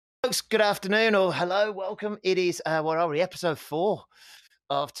folks. Good afternoon or hello. Welcome. It is, where are we? Episode 4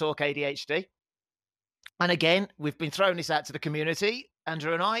 of Talk ADHD. And again, we've been throwing this out to the community,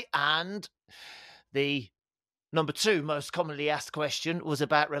 Andrew and I, and the number 2 most commonly asked question was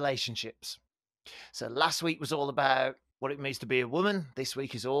about relationships. So last week was all about what it means to be a woman. This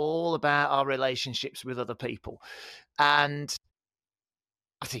week is all about our relationships with other people. And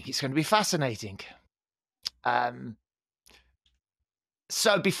I think it's going to be fascinating.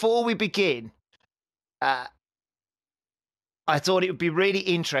 So before we begin, I thought it would be really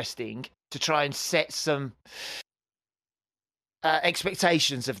interesting to try and set some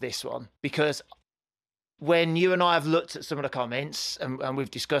expectations of this one, because when you and I have looked at some of the comments and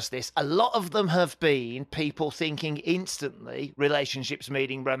we've discussed this, a lot of them have been people thinking instantly relationships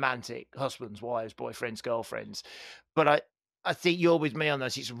meaning romantic, husbands, wives, boyfriends, girlfriends. But I think you're with me on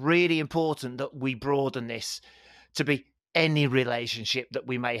this. It's really important that we broaden this to be any relationship that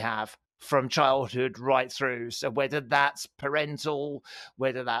we may have from childhood right through. So whether that's parental,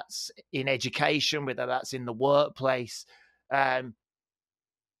 whether that's in education, whether that's in the workplace, our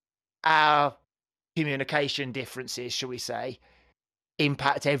communication differences, shall we say,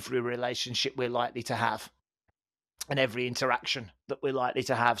 impact every relationship we're likely to have and every interaction that we're likely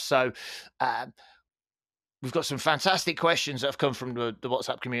to have. So we've got some fantastic questions that have come from the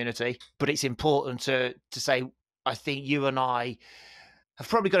WhatsApp community, but it's important to say, I think you and I have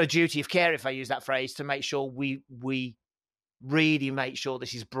probably got a duty of care, if I use that phrase, to make sure we really make sure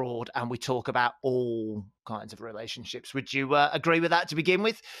this is broad and we talk about all kinds of relationships. Would you agree with that to begin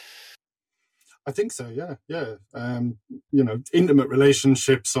with? I think so, yeah. Intimate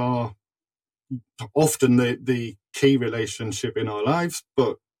relationships are often the key relationship in our lives,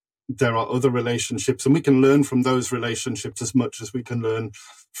 but there are other relationships, and we can learn from those relationships as much as we can learn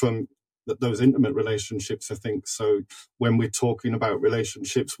from those intimate relationships, I think. So when we're talking about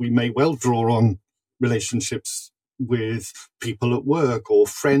relationships, we may well draw on relationships with people at work or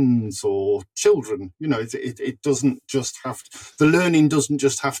friends or children. It doesn't just have the learning doesn't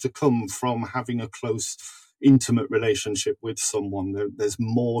just have to come from having a close, intimate relationship with someone. There's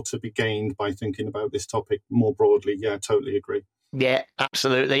more to be gained by thinking about this topic more broadly. Yeah, I totally agree. Yeah,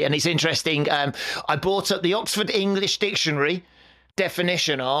 absolutely. And it's interesting. I brought up the Oxford English Dictionary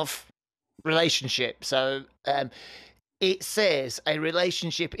definition of relationship. So it says a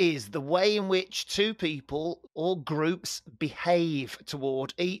relationship is the way in which two people or groups behave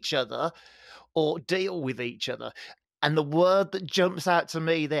toward each other or deal with each other. And the word that jumps out to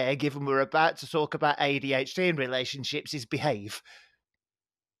me there, given we're about to talk about ADHD and relationships, is behave.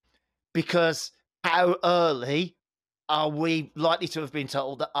 Because how early are we likely to have been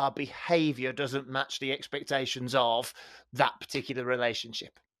told that our behavior doesn't match the expectations of that particular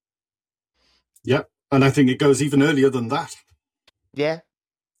relationship? Yeah, and I think it goes even earlier than that. Yeah.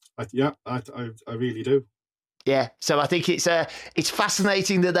 I really do. Yeah. So I think it's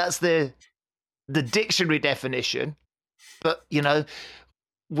fascinating that that's the dictionary definition, but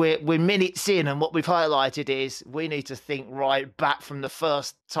we're minutes in, and what we've highlighted is we need to think right back from the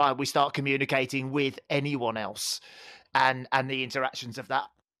first time we start communicating with anyone else, and the interactions of that,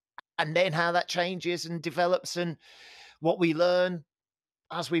 and then how that changes and develops, and what we learn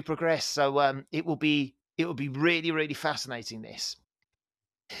as we progress. So it will be really, really fascinating, this.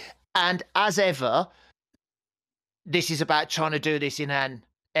 And as ever, this is about trying to do this in an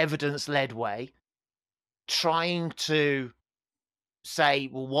evidence-led way, trying to say,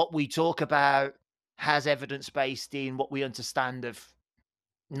 well, what we talk about has evidence based in what we understand of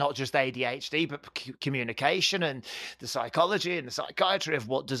not just ADHD, but communication and the psychology and the psychiatry of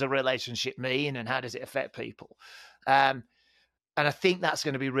what does a relationship mean and how does it affect people. And I think that's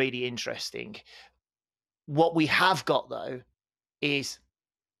going to be really interesting. What we have got, though, is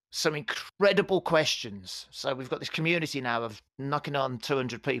some incredible questions. So we've got this community now of knocking on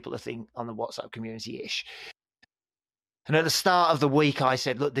 200 people, I think, on the WhatsApp community-ish. And at the start of the week, I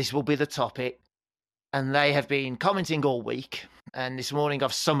said, look, this will be the topic. And they have been commenting all week. And this morning,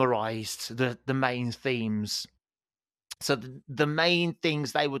 I've summarized the main themes. So the main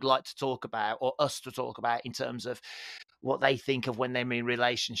things they would like to talk about, or us to talk about, in terms of what they think of when they mean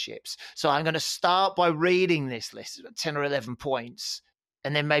relationships. So I'm going to start by reading this list, 10 or 11 points,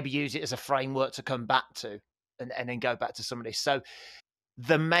 and then maybe use it as a framework to come back to, and then go back to some of this. So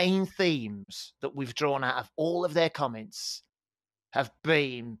the main themes that we've drawn out of all of their comments have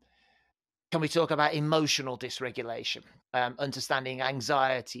been, can we talk about emotional dysregulation, understanding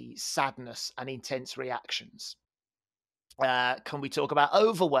anxiety, sadness, and intense reactions? Can we talk about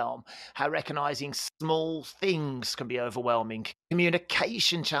overwhelm, how recognizing small things can be overwhelming,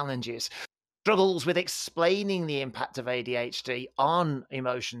 communication challenges, struggles with explaining the impact of ADHD on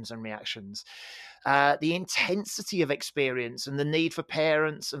emotions and reactions, the intensity of experience and the need for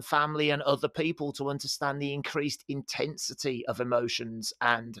parents and family and other people to understand the increased intensity of emotions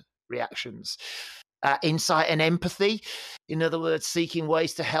and reactions. Insight and empathy. In other words, seeking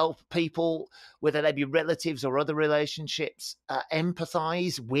ways to help people, whether they be relatives or other relationships,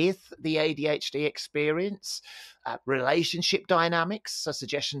 empathize with the ADHD experience. Relationship dynamics, so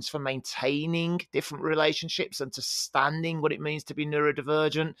suggestions for maintaining different relationships, understanding what it means to be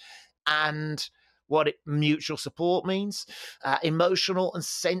neurodivergent, and what mutual support means. Emotional and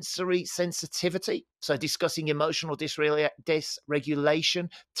sensory sensitivity, so discussing emotional dysregulation,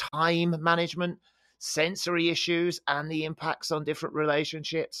 time management, sensory issues, and the impacts on different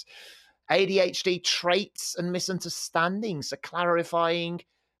relationships. ADHD traits and misunderstandings, so clarifying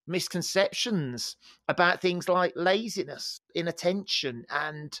misconceptions about things like laziness, inattention,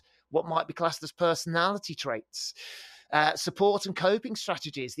 and what might be classed as personality traits. Support and coping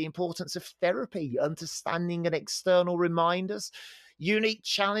strategies, the importance of therapy, understanding and external reminders, unique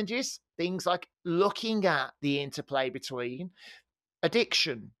challenges, things like looking at the interplay between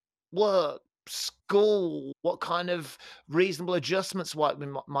addiction, work, school, what kind of reasonable adjustments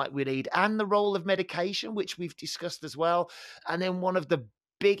might we need, and the role of medication, which we've discussed as well. And then one of the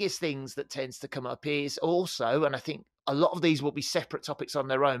biggest things that tends to come up is also, and I think a lot of these will be separate topics on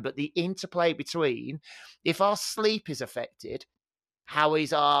their own, but the interplay between, if our sleep is affected, how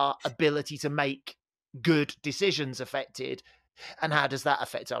is our ability to make good decisions affected, and how does that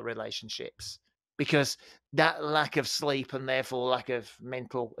affect our relationships? Because that lack of sleep and therefore lack of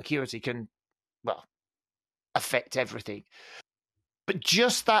mental acuity can, well, affect everything. But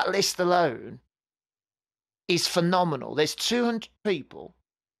just that list alone is phenomenal. There's 200 people,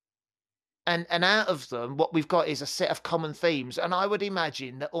 and out of them, what we've got is a set of common themes. And I would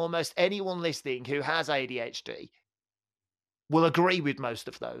imagine that almost anyone listening who has ADHD will agree with most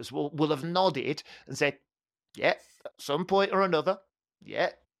of those, will have nodded and said, yeah, at some point or another,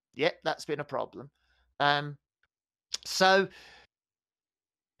 yeah, that's been a problem. So,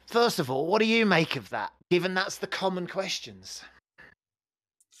 first of all, what do you make of that, given that's the common questions?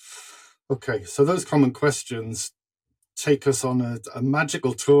 Okay, so those common questions take us on a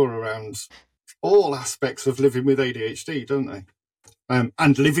magical tour around all aspects of living with ADHD, don't they?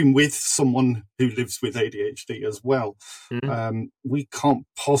 And living with someone who lives with ADHD as well. Mm-hmm. We can't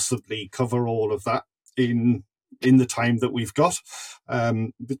possibly cover all of that in the time that we've got.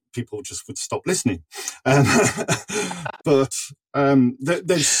 People just would stop listening. But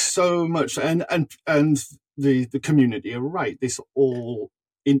there's so much, and the community are right. This all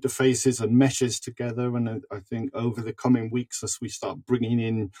interfaces and meshes together, and I think over the coming weeks, as we start bringing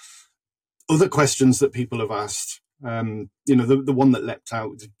in other questions that people have asked, the one that leapt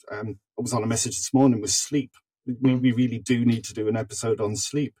out, I was on a message this morning, was sleep. We really do need to do an episode on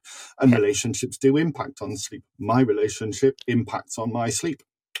sleep, and relationships do impact on sleep. My relationship impacts on my sleep.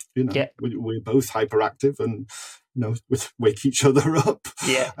 We're both hyperactive, and we wake each other up.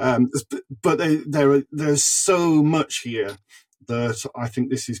 But there's so much here that I think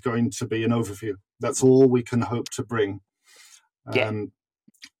this is going to be an overview. That's all we can hope to bring. And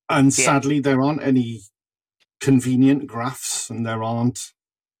sadly, there aren't any convenient graphs, and there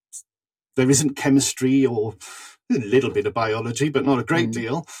isn't chemistry or a little bit of biology, but not a great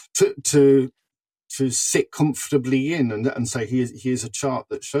deal to sit comfortably in and say, here's a chart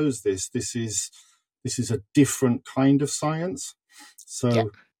that shows this. This is a different kind of science.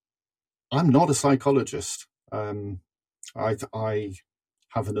 So I'm not a psychologist. I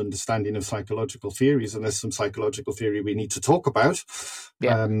have an understanding of psychological theories, and there's some psychological theory we need to talk about.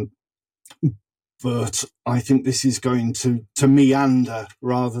 But I think this is going to meander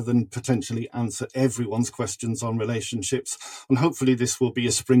rather than potentially answer everyone's questions on relationships. And hopefully this will be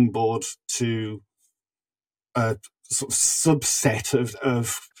a springboard to a sort of subset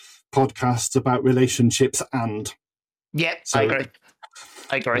of podcasts about relationships. And I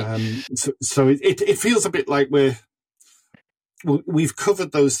agree. So it feels a bit like we've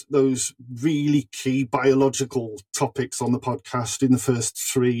covered those really key biological topics on the podcast in the first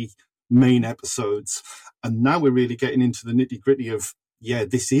 3 main episodes, and now we're really getting into the nitty-gritty of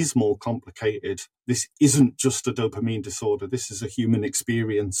this is more complicated. This isn't just a dopamine disorder. This is a human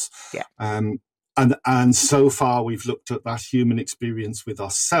experience. And so far we've looked at that human experience with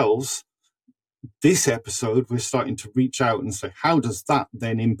ourselves. This episode, we're starting to reach out and say, how does that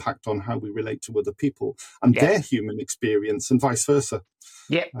then impact on how we relate to other people and their human experience, and vice versa?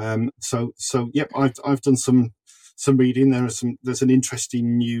 I've done some reading. There's an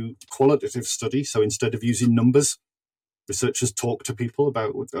interesting new qualitative study. So instead of using numbers, researchers talk to people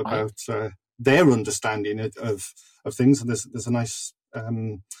about their understanding of things. And there's a nice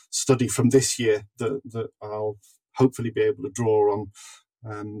study from this year that I'll hopefully be able to draw on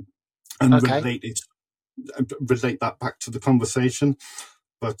and relate that back to the conversation.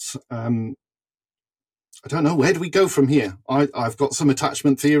 But I don't know, where do we go from here? I've got some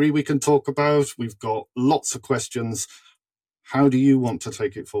attachment theory we can talk about. We've got lots of questions. How do you want to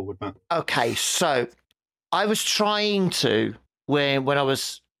take it forward, Matt? Okay, so I was trying to, when I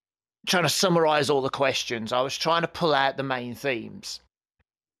was trying to summarize all the questions, I was trying to pull out the main themes.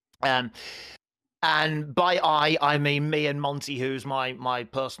 And by I mean me and Monty, who's my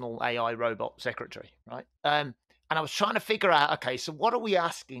personal AI robot secretary, right? And I was trying to figure out, okay, so what are we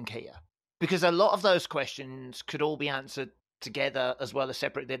asking here? Because a lot of those questions could all be answered together as well as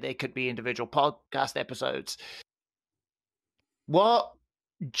separately. There could be individual podcast episodes. What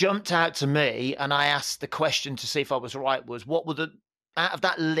jumped out to me, and I asked the question to see if I was right, was what were out of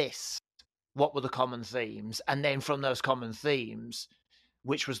that list, what were the common themes? And then from those common themes,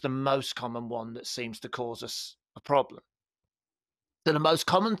 which was the most common one that seems to cause us a problem? So the most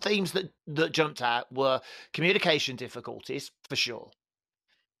common themes that jumped out were communication difficulties, for sure.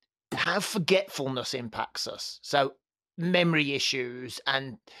 How forgetfulness impacts us. So memory issues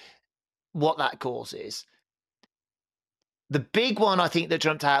and what that causes. The big one I think that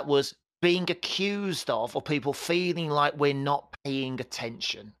jumped out was being accused of, or people feeling like we're not paying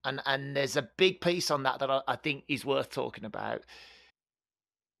attention. And there's a big piece on that I think is worth talking about.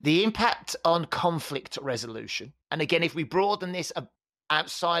 The impact on conflict resolution. And again, if we broaden this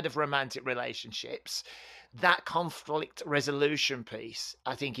outside of romantic relationships, that conflict resolution piece,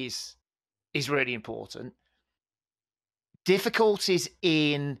 I think, is really important. Difficulties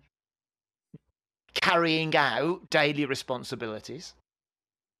in carrying out daily responsibilities.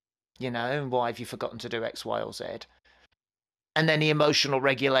 Why have you forgotten to do X, Y, or Z? And then the emotional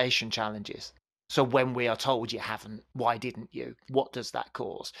regulation challenges. So when we are told you haven't, why didn't you? What does that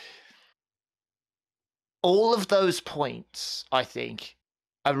cause? All of those points, I think,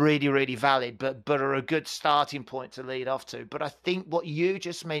 are really, really valid, but are a good starting point to lead off to. But I think what you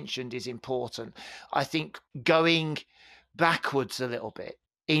just mentioned is important. I think going backwards a little bit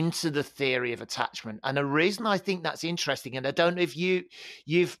into the theory of attachment. And the reason I think that's interesting, and I don't know if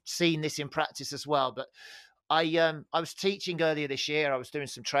you've seen this in practice as well, but I was teaching earlier this year. I was doing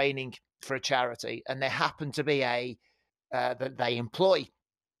some training for a charity, and there happened to be that they employ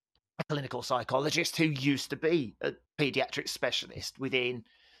a clinical psychologist who used to be a pediatric specialist within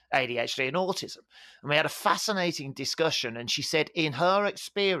ADHD and autism. And we had a fascinating discussion. And she said, in her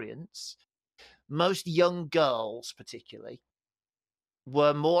experience, most young girls particularly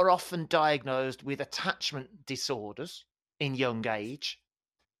were more often diagnosed with attachment disorders in young age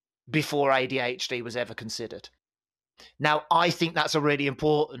before ADHD was ever considered. Now, I think that's a really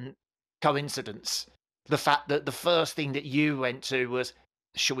important coincidence. The fact that the first thing that you went to was,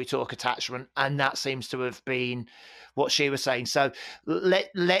 should we talk attachment? And that seems to have been what she was saying. So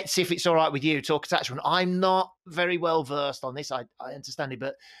let's, if it's all right with you, talk attachment. I'm not very well versed on this. I understand it,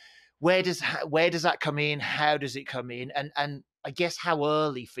 but where does that come in? How does it come in? And I guess how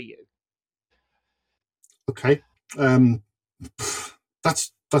early for you? Okay.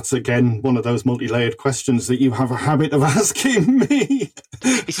 That's again one of those multi-layered questions that you have a habit of asking me.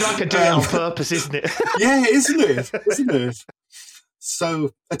 It's like I do it on purpose, isn't it? Yeah, isn't it?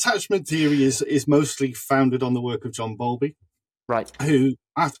 So attachment theory is mostly founded on the work of John Bowlby, right? Who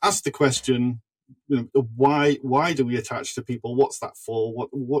asked the question, why do we attach to people? What's that for?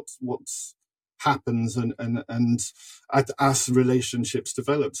 What happens and as relationships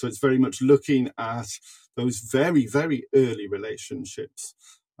develop? So it's very much looking at those very, very early relationships.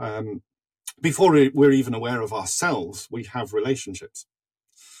 Before we're even aware of ourselves, we have relationships,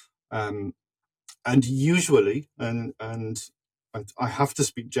 and usually, and I have to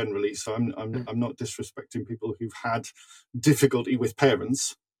speak generally, so I'm not disrespecting people who've had difficulty with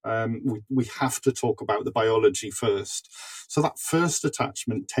parents. We have to talk about the biology first. So that first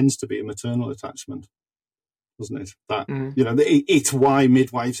attachment tends to be a maternal attachment, doesn't it? That it's why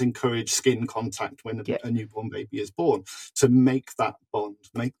midwives encourage skin contact when a newborn baby is born, to make that bond,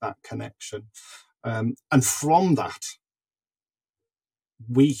 make that connection, and from that,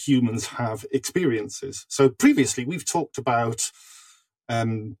 we humans have experiences. So previously we've talked about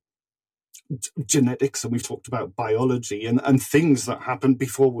genetics and we've talked about biology and things that happen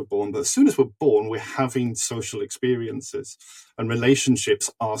before we're born. But as soon as we're born, we're having social experiences, and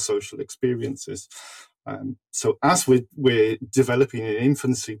relationships are social experiences. So as we're developing in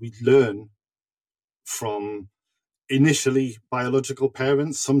infancy, we learn from initially biological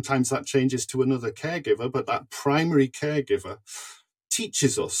parents. Sometimes that changes to another caregiver, but that primary caregiver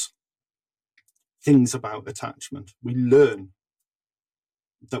teaches us things about attachment. We learn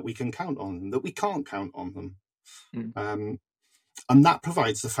that we can count on them, that we can't count on them. And that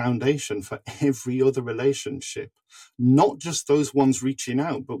provides the foundation for every other relationship, not just those ones reaching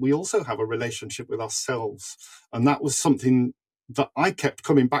out, but we also have a relationship with ourselves. And that was something that I kept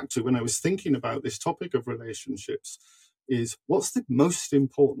coming back to when I was thinking about this topic of relationships, is what's the most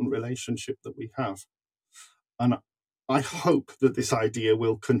important relationship that we have? And I hope that this idea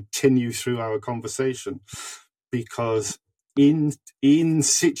will continue through our conversation, because in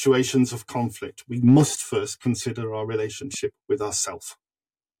situations of conflict, we must first consider our relationship with ourselves.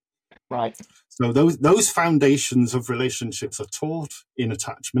 Right. So those foundations of relationships are taught in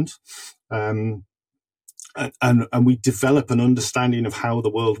attachment, and we develop an understanding of how the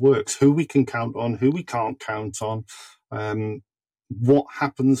world works, who we can count on, who we can't count on, what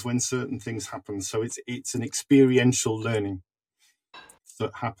happens when certain things happen. So it's an experiential learning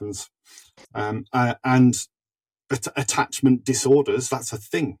that happens, and attachment disorders, that's a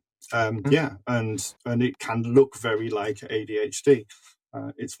thing. And it can look very like ADHD.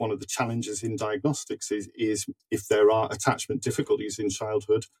 It's one of the challenges in diagnostics is if there are attachment difficulties in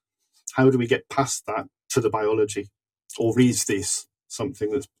childhood, how do we get past that to the biology? Or is this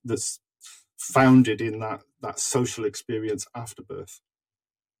something that's founded in that social experience after birth?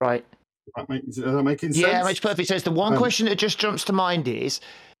 Right. Is that making sense? Yeah, it makes perfect sense. The one question that just jumps to mind is,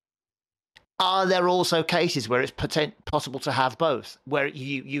 are there also cases where it's possible to have both, where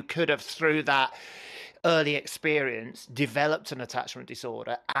you could have, through that early experience, developed an attachment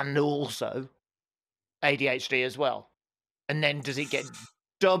disorder and also ADHD as well? And then does it get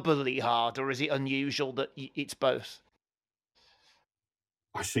doubly hard, or is it unusual that it's both?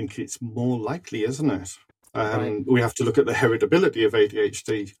 I think it's more likely, isn't it? Right. We have to look at the heritability of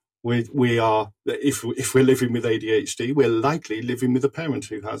ADHD. We are, if we're living with ADHD, we're likely living with a parent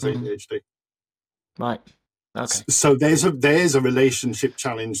who has ADHD. Right. Okay. So there's a relationship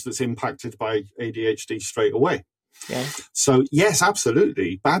challenge that's impacted by ADHD straight away. Yeah. So yes,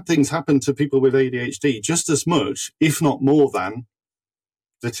 absolutely, bad things happen to people with ADHD just as much, if not more, than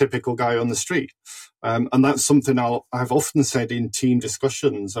the typical guy on the street. And that's something I've often said in team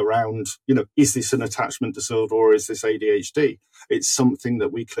discussions around, is this an attachment disorder or is this ADHD? It's something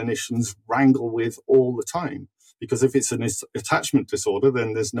that we clinicians wrangle with all the time, because if it's an attachment disorder,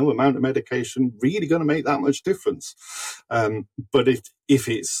 then there's no amount of medication really going to make that much difference. But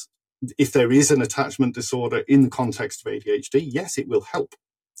if there is an attachment disorder in the context of ADHD, yes, it will help.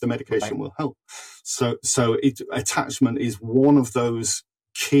 The medication will help. So attachment is one of those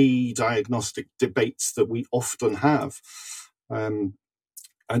key diagnostic debates that we often have, and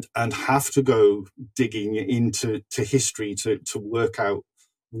have to go digging into history to work out,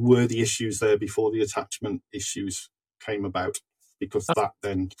 were the issues there before the attachment issues came about, because that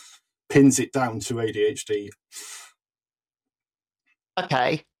then pins it down to ADHD.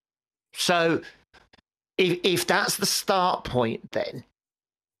 Okay, so if that's the start point, then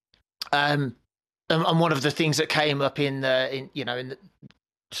and one of the things that came up in the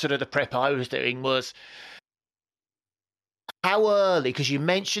sort of the prep I was doing was how early, because you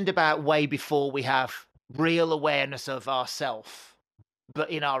mentioned about way before we have real awareness of ourself, but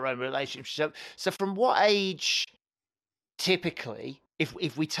in our own relationship. So from what age, typically,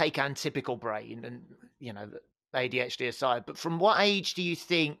 if we take atypical brain and ADHD aside, but from what age do you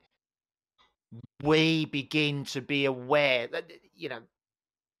think we begin to be aware that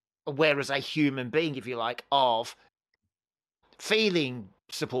aware as a human being, if you like, of feeling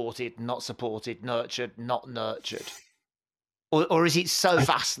supported, not supported, nurtured, not nurtured? Or is it so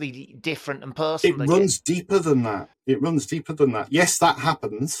vastly different and personal? It runs deeper than that. Yes, that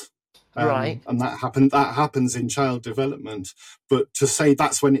happens. Right. And that happens in child development. But to say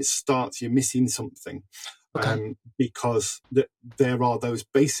that's when it starts, you're missing something. Okay. Because there are those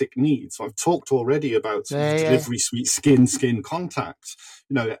basic needs. I've talked already about delivery suite, skin contact.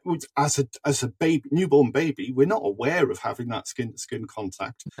 As a baby, newborn baby, we're not aware of having that skin-to-skin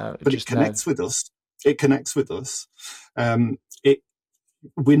contact, but it connects with us. It connects with us.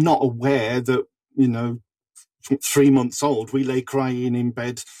 We're not aware that, 3 months old, we lay crying in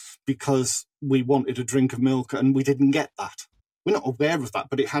bed because we wanted a drink of milk and we didn't get that. We're not aware of that,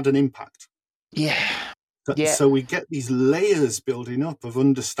 but it had an impact. Yeah. So we get these layers building up of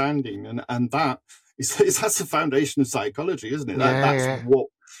understanding, and that's the foundation of psychology, isn't it? That's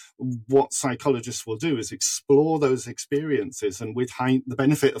what psychologists will do, is explore those experiences, and with the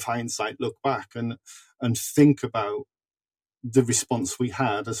benefit of hindsight, look back and think about the response we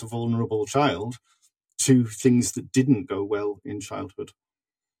had as a vulnerable child to things that didn't go well in childhood.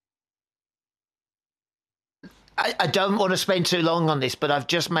 I don't want to spend too long on this, but I've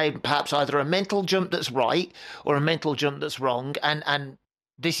just made perhaps either a mental jump that's right or a mental jump that's wrong. And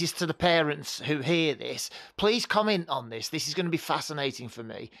this is to the parents who hear this. Please comment on this. This is going to be fascinating for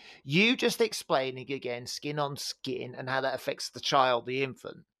me. You just explaining again skin on skin and how that affects the child, the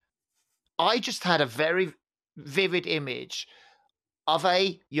infant. I just had a very vivid image of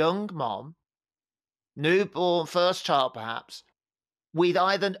a young mom, newborn, first child perhaps, with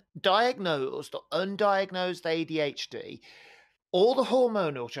either diagnosed or undiagnosed ADHD, all the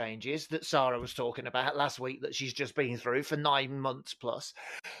hormonal changes that Sarah was talking about last week that she's just been through for 9 months plus,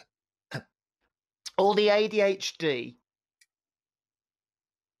 all the ADHD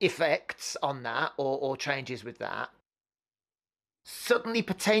effects on that or changes with that, suddenly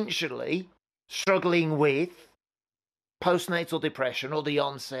potentially struggling with postnatal depression or the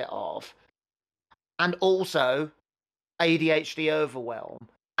onset of, and also ADHD overwhelm,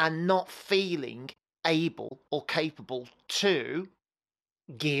 and not feeling able or capable to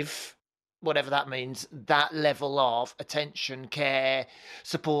give, whatever that means, that level of attention, care,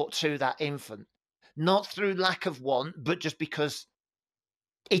 support to that infant. Not through lack of want, but just because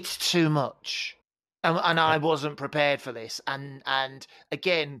it's too much. And I wasn't prepared for this. And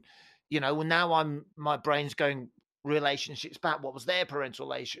again, now my brain's going relationships back. What was their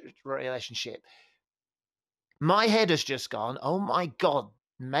parental relationship? My head has just gone, oh my God,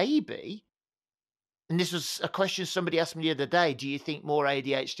 maybe. And this was a question somebody asked me the other day. Do you think more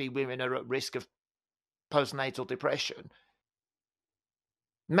ADHD women are at risk of postnatal depression?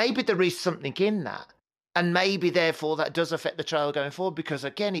 Maybe there is something in that. And maybe, therefore, that does affect the child going forward because,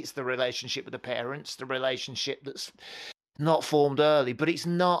 again, it's the relationship with the parents, the relationship that's not formed early. But it's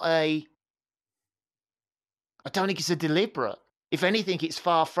not I don't think it's a deliberate. If anything, it's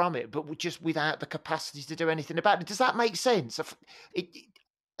far from it, but just without the capacity to do anything about it. Does that make sense?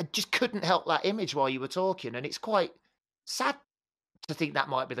 I just couldn't help that image while you were talking, and it's quite sad to think that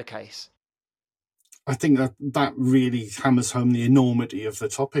might be the case. I think that really hammers home the enormity of the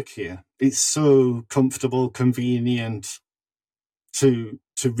topic here. It's so comfortable, convenient to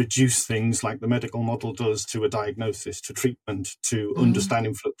reduce things like the medical model does to a diagnosis, to treatment, to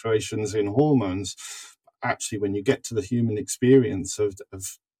understanding fluctuations in hormones. Actually, when you get to the human experience of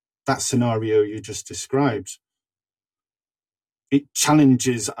that scenario you just described, it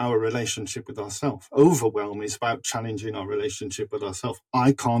challenges our relationship with ourselves. Overwhelm is about challenging our relationship with ourselves.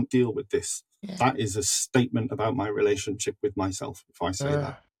 I can't deal with this. Yeah. That is a statement about my relationship with myself, if I say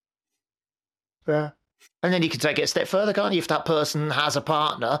that. Yeah. And then you can take it a step further, can't you? If that person has a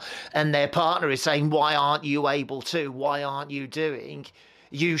partner and their partner is saying, why aren't you able to? Why aren't you doing?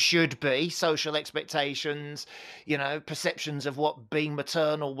 You should be. Social expectations, perceptions of what being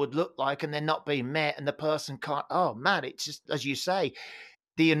maternal would look like, and they're not being met, and the person can't. Oh, man, it's just, as you say,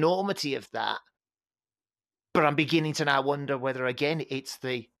 the enormity of that. But I'm beginning to now wonder whether, again, it's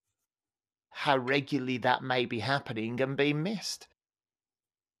how regularly that may be happening and being missed.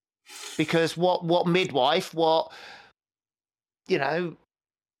 Because what midwife, what midwife's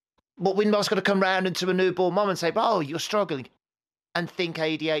got to come round into a newborn mom and say, oh, you're struggling, and think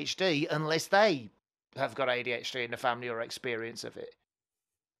ADHD unless they have got ADHD in the family or experience of it.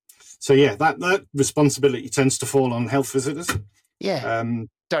 So, yeah, that responsibility tends to fall on health visitors. Yeah.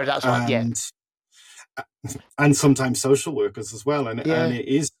 Sorry, that's right, yeah. And sometimes social workers as well. And it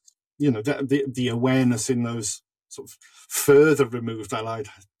is, the awareness in those sort of further removed allied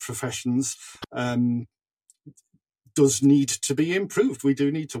professions does need to be improved. We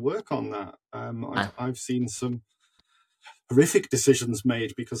do need to work on that. I've seen some horrific decisions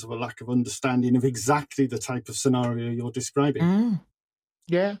made because of a lack of understanding of exactly the type of scenario you're describing.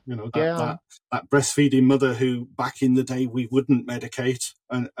 Yeah. That breastfeeding mother who back in the day we wouldn't medicate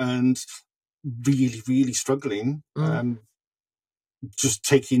and really, really struggling, just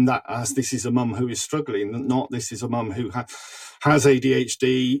taking that as this is a mum who is struggling, not this is a mum who has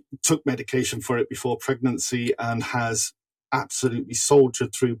ADHD, took medication for it before pregnancy and has absolutely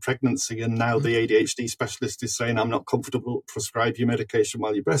soldiered through pregnancy, and now the ADHD specialist is saying, I'm not comfortable to prescribe you medication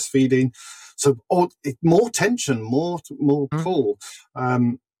while you're breastfeeding. So more tension, more pull.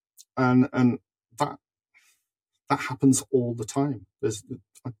 And that happens all the time.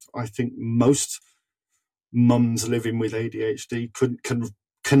 I think most mums living with ADHD can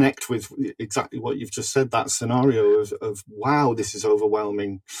connect with exactly what you've just said, that scenario of wow, this is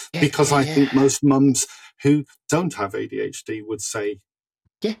overwhelming. Because I think most mums who don't have ADHD would say,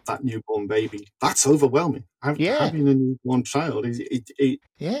 that newborn baby, that's overwhelming. Having a newborn child, it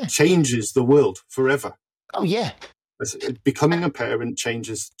changes the world forever. Oh, yeah. Becoming a parent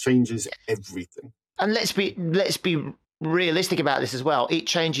changes everything. And let's be realistic about this as well. It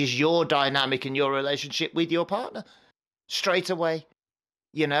changes your dynamic and your relationship with your partner straight away.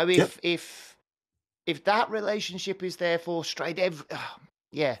 You know, if that relationship is therefore straight,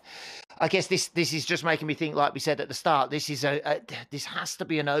 yeah. I guess this is just making me think, like we said at the start, this is this has to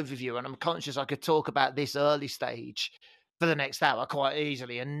be an overview, and I'm conscious I could talk about this early stage for the next hour quite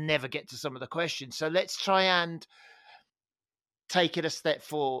easily and never get to some of the questions. So let's try and take it a step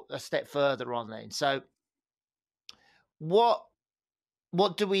further on then. So what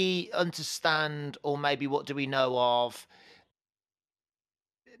do we understand, or maybe what do we know of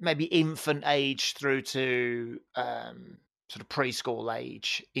maybe infant age through to sort of preschool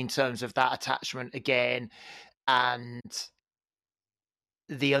age in terms of that attachment again, and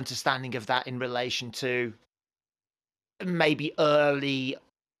the understanding of that in relation to maybe early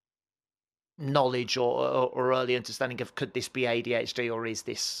knowledge or early understanding of, could this be ADHD or is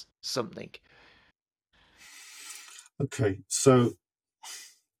this something? Okay, so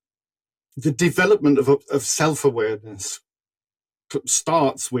the development of self-awareness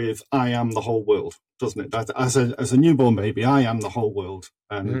starts with I am the whole world, doesn't it? That as a newborn baby, I am the whole world,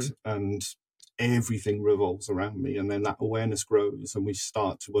 and everything revolves around me. And then that awareness grows, and we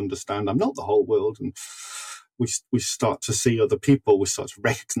start to understand I'm not the whole world, and we start to see other people. We start to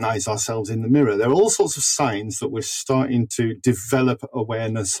recognize ourselves in the mirror. There are all sorts of signs that we're starting to develop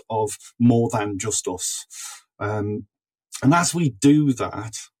awareness of more than just us. And as we do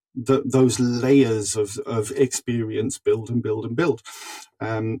that, those layers of experience build and build and build.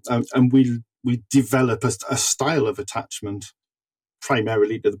 And we develop a style of attachment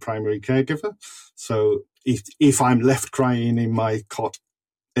primarily to the primary caregiver. So if I'm left crying in my cot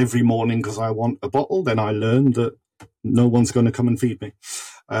every morning because I want a bottle, then I learn that no one's going to come and feed me.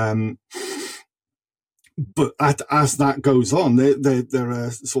 But as that goes on, there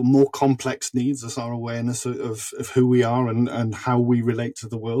are sort of more complex needs as our awareness of who we are and how we relate to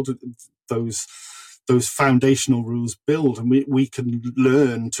the world. Those foundational rules build, and we can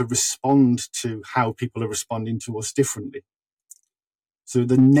learn to respond to how people are responding to us differently. So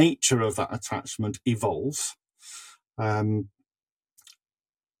the nature of that attachment evolves, and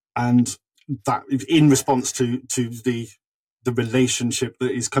that in response to the relationship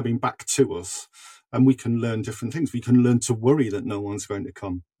that is coming back to us. And we can learn different things. We can learn to worry that no one's going to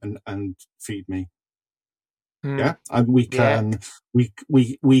come and feed me. Yeah, and we can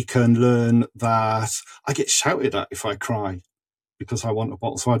learn that I get shouted at if I cry because I want a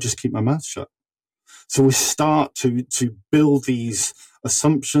bottle, so I just keep my mouth shut. So we start to build these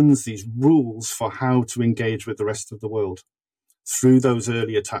assumptions, these rules for how to engage with the rest of the world through those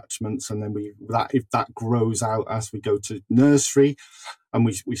early attachments, and then if that grows out as we go to nursery, and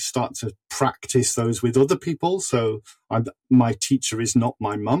we start to practice those with other people. So my teacher is not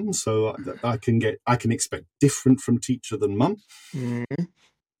my mum, so I can expect different from teacher than mum.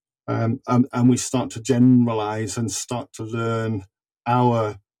 And we start to generalize and start to learn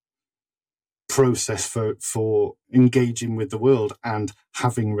our process for engaging with the world and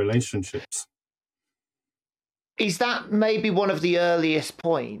having relationships. Is that maybe one of the earliest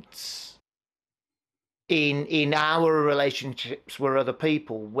points in our relationships with other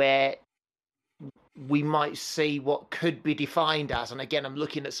people where we might see what could be defined as, and again, I'm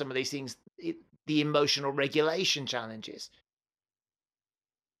looking at some of these things, the emotional regulation challenges,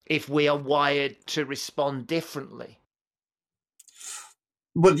 if we are wired to respond differently?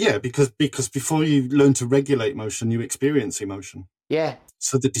 Well, yeah, because before you learn to regulate emotion, you experience emotion. Yeah.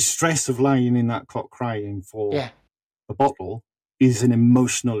 So the distress of lying in that cot crying for a bottle is an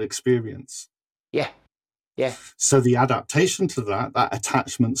emotional experience. Yeah. Yeah. So the adaptation to that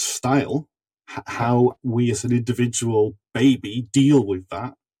attachment style, how we as an individual baby deal with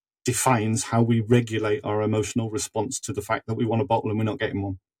that, defines how we regulate our emotional response to the fact that we want a bottle and we're not getting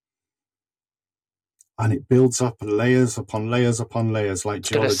one. And it builds up layers upon layers upon layers, like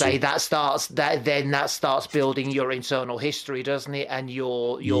geology. I was going to say that starts building your internal history, doesn't it? And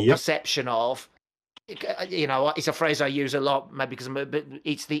your perception of, you know, it's a phrase I use a lot, maybe because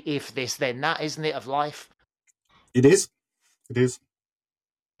it's the if this then that, isn't it, of life? It is.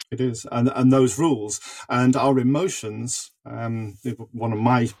 And those rules and our emotions, one of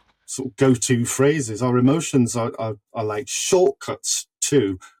my sort of go-to phrases, our emotions are like shortcuts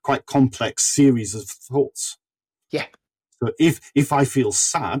to quite complex series of thoughts. Yeah. So if I feel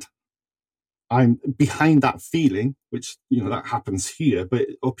sad, I'm behind that feeling, which, you know, that happens here, but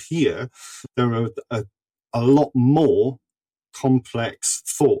up here, there are a lot more complex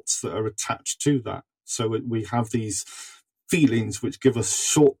thoughts that are attached to that. So we have these feelings which give us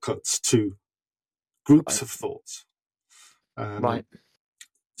shortcuts to groups of thoughts. Right.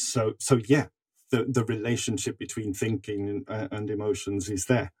 So yeah, the relationship between thinking and emotions is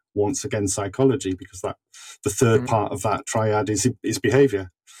there. Once again, psychology, because that the third part of that triad is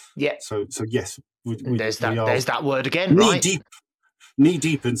behavior. Yeah. So yes, There's we are that word again, right? Knee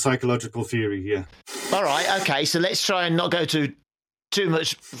deep in psychological theory here. All right, okay. So let's try and not go too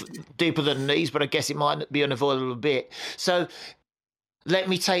much deeper than these, but I guess it might be unavoidable a bit. So let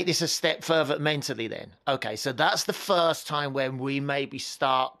me take this a step further mentally then. Okay, so that's the first time when we maybe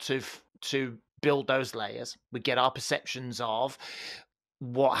start to build those layers. We get our perceptions of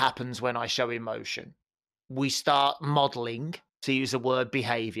what happens when I show emotion. We start modeling, to use the word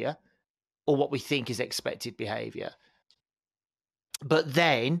behavior, or what we think is expected behavior. But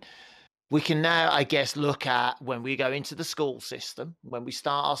then we can now, I guess, look at when we go into the school system, when we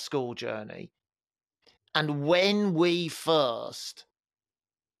start our school journey, and when we first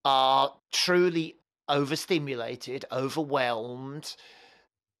are truly overstimulated, overwhelmed,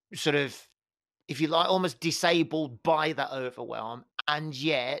 sort of, if you like, almost disabled by that overwhelm, and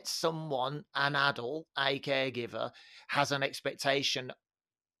yet someone, an adult, a caregiver, has an expectation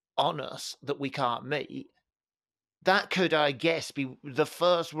on us that we can't meet. That could, I guess, be the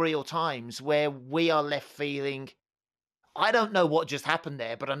first real times where we are left feeling, I don't know what just happened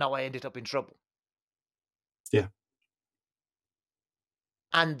there, but I know I ended up in trouble. Yeah.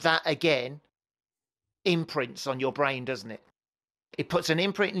 And that, again, imprints on your brain, doesn't it? It puts an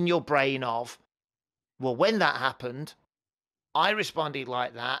imprint in your brain of, well, when that happened, I responded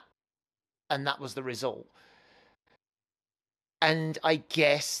like that, and that was the result. And I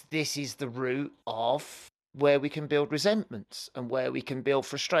guess this is the root of where we can build resentments and where we can build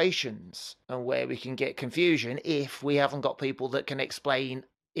frustrations and where we can get confusion if we haven't got people that can explain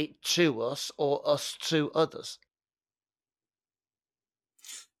it to us or us to others.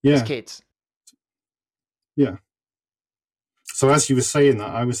 Yeah. As kids. Yeah. So as you were saying that,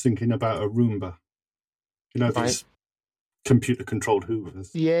 I was thinking about a Roomba. You know, these computer-controlled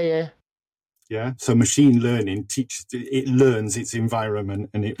Hoovers. Yeah. Yeah. So machine learning it learns its environment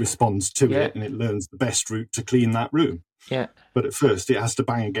and it responds to it, and it learns the best route to clean that room. Yeah. But at first it has to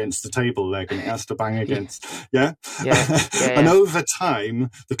bang against the table leg and it has to bang against, Yeah. And over time,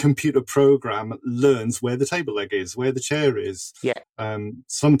 the computer program learns where the table leg is, where the chair is. Yeah.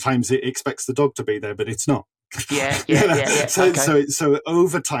 Sometimes it expects the dog to be there, but it's not. Yeah. So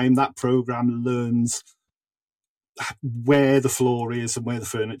over time, that program learns where the floor is and where the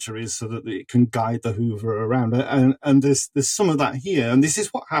furniture is so that it can guide the Hoover around. And there's some of that here. And this is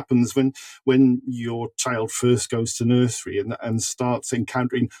what happens when your child first goes to nursery and starts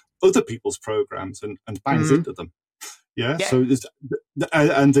encountering other people's programs and bangs into them. Yeah. So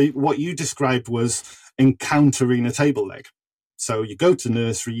what you described was encountering a table leg. So you go to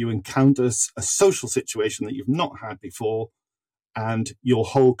nursery, you encounter a social situation that you've not had before, and your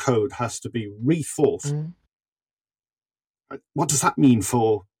whole code has to be rethought. What does that mean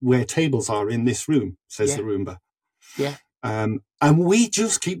for where tables are in this room, says the Roomba. Yeah. And we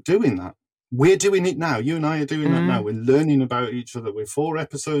just keep doing that. We're doing it now. You and I are doing that now. We're learning about each other. We're 4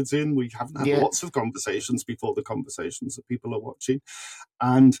 episodes in. We haven't had lots of conversations before the conversations that people are watching.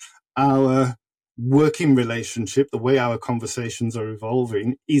 And our working relationship, the way our conversations are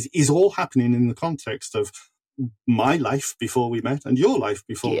evolving, is all happening in the context of my life before we met and your life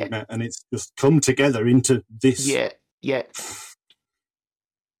before we met. And it's just come together into this. Yeah.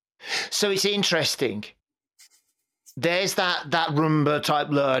 So it's interesting. There's that Roomba type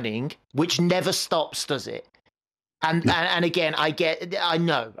learning, which never stops, does it? And again, I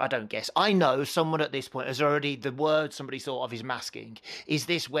know someone at this point has already, the word somebody thought of is masking. Is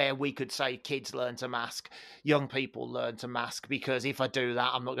this where we could say kids learn to mask, young people learn to mask? Because if I do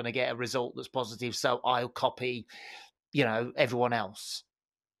that, I'm not going to get a result that's positive, so I'll copy, everyone else,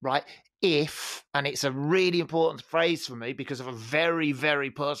 right? And it's a really important phrase for me because of a very, very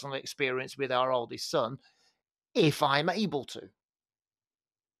personal experience with our oldest son, if I'm able to.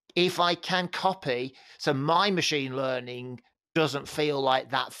 If I can copy, so my machine learning doesn't feel like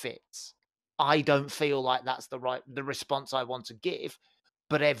that fits. I don't feel like that's the response I want to give,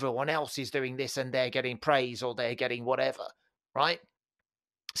 but everyone else is doing this and they're getting praise or they're getting whatever, right?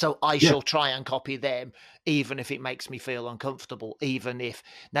 So I shall try and copy them, even if it makes me feel uncomfortable,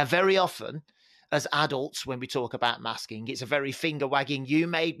 now very often as adults, when we talk about masking, it's a very finger wagging, you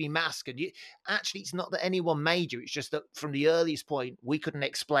made me mask. And actually, it's not that anyone made you. It's just that from the earliest point, we couldn't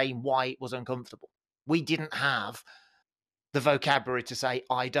explain why it was uncomfortable. We didn't have the vocabulary to say,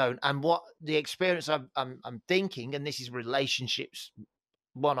 I don't. And what the experience I'm thinking, and this is relationships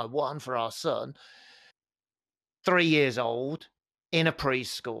 101 for our son, 3 years old, in a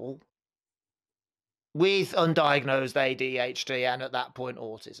preschool, with undiagnosed ADHD and at that point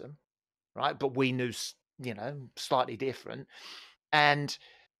autism. right? But we knew, slightly different. And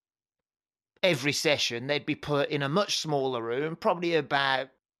every session they'd be put in a much smaller room, probably about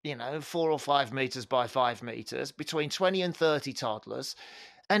 4 or 5 meters by 5 meters, between 20 and 30 toddlers,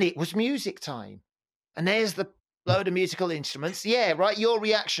 and it was music time. And there's the load of musical instruments. Yeah, right. Your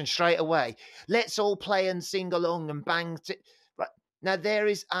reaction straight away. Let's all play and sing along and bang. Right now, there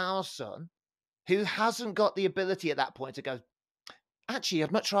is our son who hasn't got the ability at that point to go, actually,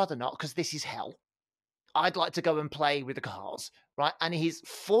 I'd much rather not, because this is hell. I'd like to go and play with the cars, right? And he's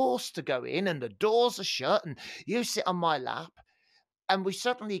forced to go in, and the doors are shut, and you sit on my lap. And we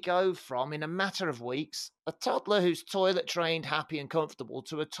suddenly go from, in a matter of weeks, a toddler who's toilet trained, happy and comfortable,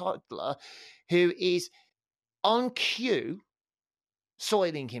 to a toddler who is on cue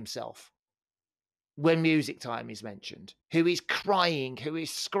soiling himself when music time is mentioned, who is crying, who is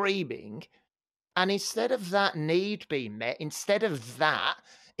screaming. And instead of that need being met, instead of that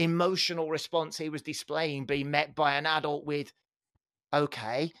emotional response he was displaying being met by an adult with,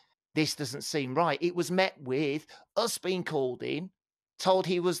 okay, this doesn't seem right, it was met with us being called in, told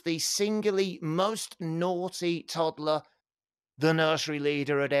he was the singularly most naughty toddler the nursery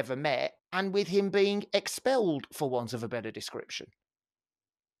leader had ever met, and with him being expelled, for want of a better description.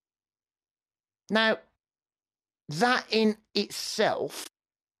 Now, that in itself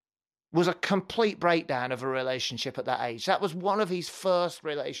was a complete breakdown of a relationship at that age. That was one of his first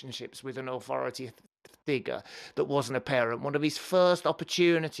relationships with an authority figure that wasn't a parent, one of his first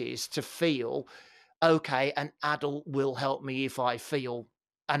opportunities to feel, okay, an adult will help me if I feel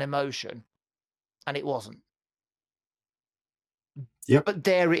an emotion. And it wasn't. Yep. But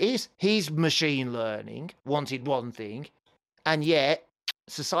there it is. He's machine learning, wanted one thing, and yet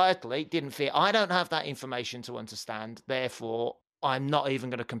societally didn't fit. I don't have that information to understand, therefore I'm not even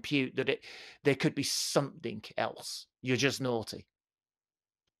going to compute that there could be something else. You're just naughty.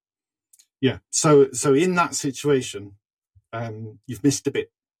 Yeah. So in that situation, you've missed a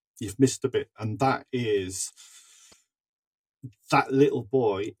bit. And that is that little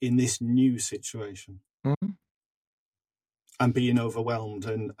boy in this new situation. Mm-hmm. And being overwhelmed.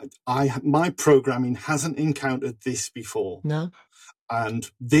 And my programming hasn't encountered this before. No. And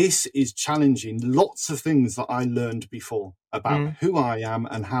this is challenging lots of things that I learned before about who I am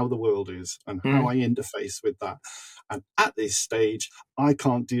and how the world is and how I interface with that. And at this stage, I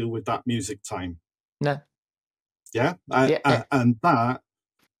can't deal with that music time. No. Yeah. And that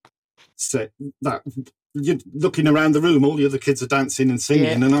you're looking around the room, all the other kids are dancing and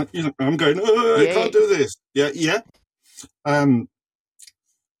singing, and I'm going, I can't do this. Yeah. And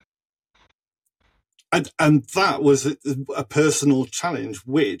that was a personal challenge,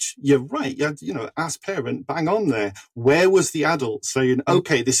 which you're right. As parent, bang on there. Where was the adult saying,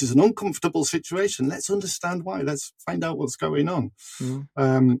 okay, this is an uncomfortable situation. Let's understand why. Let's find out what's going on.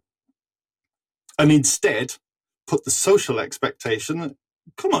 And instead put the social expectation.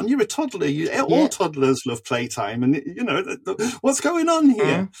 Come on, you're a toddler. All toddlers love playtime. And, what's going on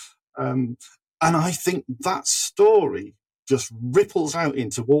here? And I think that story just ripples out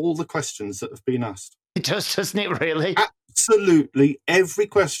into all the questions that have been asked. It does, doesn't it, really? Absolutely. Every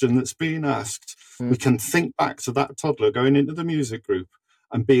question that's being asked, we can think back to that toddler going into the music group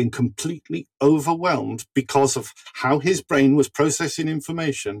and being completely overwhelmed because of how his brain was processing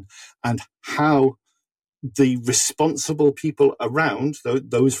information and how the responsible people around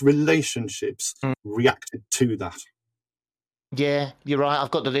those relationships reacted to that. Yeah, you're right. I've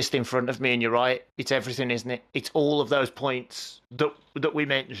got the list in front of me, and you're right. It's everything, isn't it? It's all of those points that we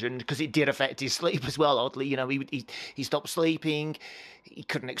mentioned, because it did affect his sleep as well. Oddly, he stopped sleeping. He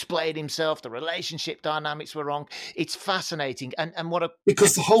couldn't explain himself. The relationship dynamics were wrong. It's fascinating, and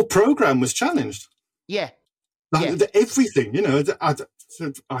because the whole program was challenged. Yeah, everything.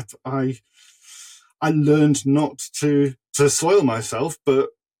 I learned not to soil myself, but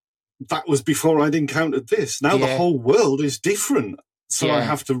that was before I'd encountered this. Now the whole world is different. So I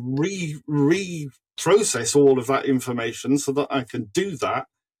have to reprocess all of that information so that I can do that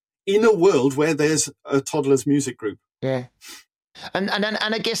in a world where there's a toddler's music group. Yeah. And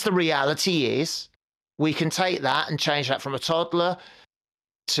I guess the reality is we can take that and change that from a toddler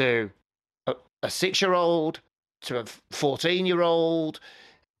to a 6-year-old, to a 14-year-old,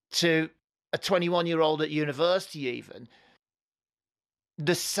 to a 21-year-old at university even.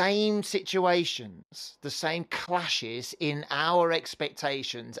 The same situations, the same clashes in our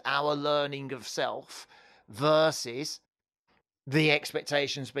expectations, our learning of self versus the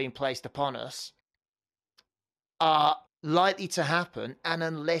expectations being placed upon us are likely to happen. And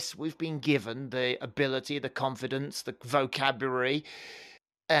unless we've been given the ability, the confidence, the vocabulary,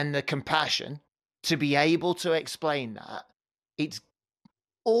 and the compassion to be able to explain that, it's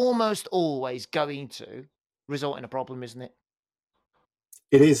almost always going to result in a problem, isn't it?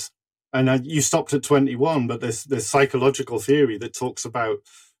 It is. And you stopped at 21, but there's psychological theory that talks about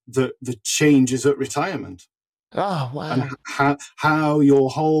the changes at retirement. Oh, wow. And how your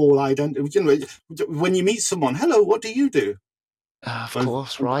whole identity, when you meet someone, hello, what do you do? Of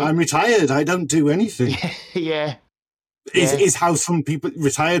course, right. I'm retired. I don't do anything. Yeah. Is how some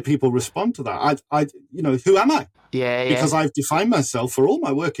retired people respond to that. I who am I? Yeah. Because I've defined myself for all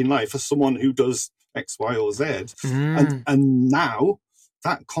my working life as someone who does X, Y, or Z. And now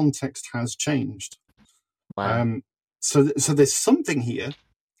that context has changed. Wow. So there's something here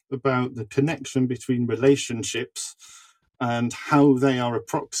about the connection between relationships and how they are a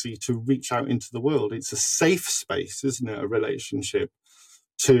proxy to reach out into the world. It's a safe space, isn't it, a relationship,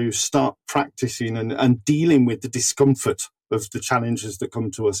 to start practicing and dealing with the discomfort of the challenges that come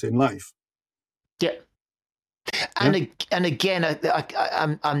to us in life. Yeah. And again,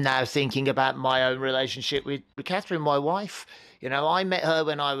 I'm now thinking about my own relationship with Catherine, my wife. I met her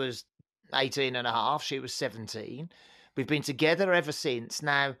when I was 18 and a half. She was 17. We've been together ever since.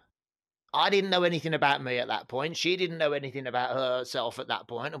 Now, I didn't know anything about me at that point. She didn't know anything about herself at that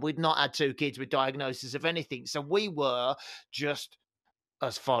point. And we'd not had 2 kids with diagnosis of anything. So we were just,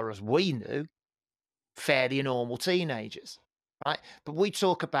 as far as we knew, fairly normal teenagers. Right. But we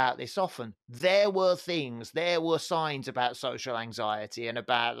talk about this often. There were signs about social anxiety and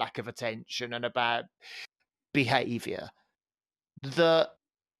about lack of attention and about behavior that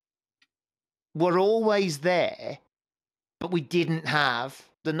were always there, but we didn't have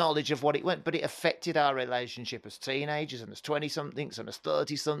the knowledge of what it went. But it affected our relationship as teenagers and as 20-somethings and as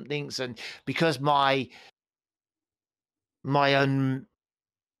 30-somethings. And because my unmet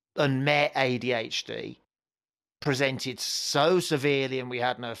ADHD presented so severely and we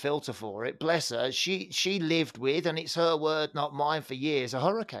had no filter for it, bless her, she lived with, and it's her word, not mine, for years, a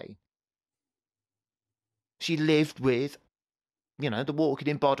hurricane. She lived with, the walking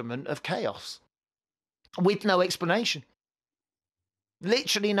embodiment of chaos with no explanation.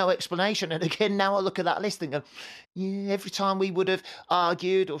 Literally no explanation. And again, now I look at that list and go, yeah, every time we would have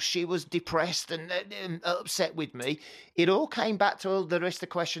argued or she was depressed and upset with me, it all came back to all the rest of the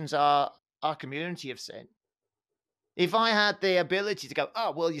questions our community have sent. If I had the ability to go,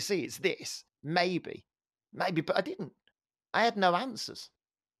 oh, well, you see, it's this, maybe, but I didn't. I had no answers.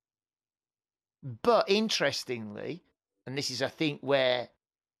 But interestingly, and this is, I think, where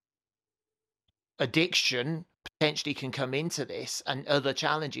addiction potentially can come into this and other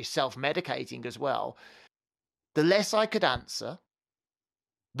challenges, self-medicating as well, the less I could answer,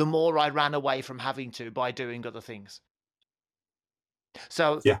 the more I ran away from having to by doing other things.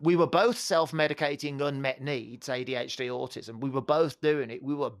 So we were both self-medicating unmet needs, ADHD, autism. We were both doing it.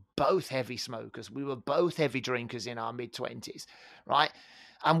 We were both heavy smokers. We were both heavy drinkers in our mid-20s, right?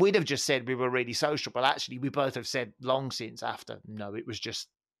 And we'd have just said we were really social, but actually we both have said long since after, no, it was just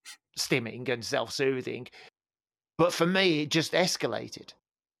stimming and self-soothing. But for me, it just escalated.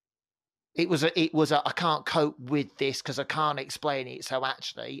 It was a I can't cope with this because I can't explain it. So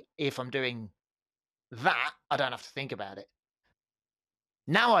actually, if I'm doing that, I don't have to think about it.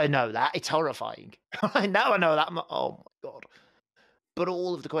 Now I know that. It's horrifying. Now I know that. Oh, my God. But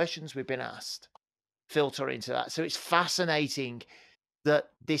all of the questions we've been asked filter into that. So it's fascinating that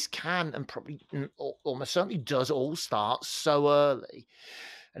this can, and probably almost certainly does, all start so early.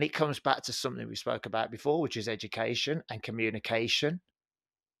 And it comes back to something we spoke about before, which is education and communication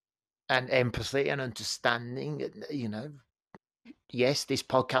and empathy and understanding. Yes, this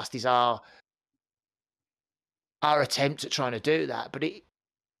podcast is our attempt at trying to do that. But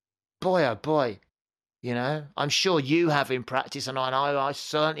boy, oh boy, I'm sure you have in practice, and I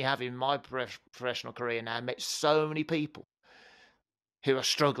certainly have in my professional career now, met so many people who are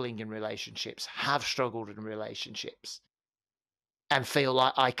struggling in relationships, have struggled in relationships, and feel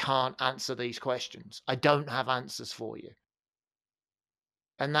like I can't answer these questions. I don't have answers for you.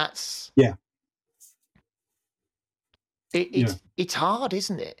 And that's... It's hard,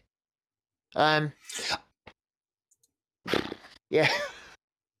 isn't it? Yeah.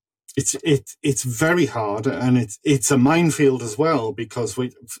 It's very hard, and it's a minefield as well, because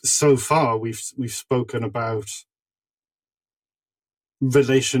so far we've spoken about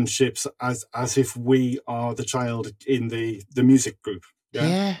relationships as if we are the child in the music group.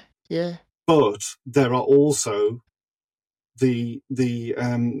 Yeah. But there are also the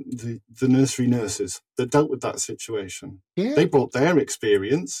nursery nurses that dealt with that situation. Yeah. They brought their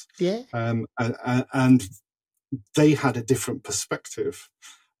experience. Yeah. And they had a different perspective.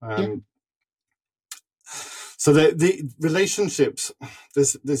 So the relationships,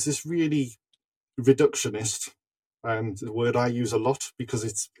 there's this really reductionist The word I use a lot because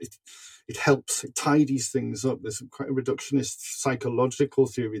it helps, it tidies things up. There's quite a reductionist psychological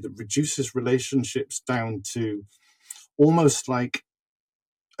theory that reduces relationships down to almost like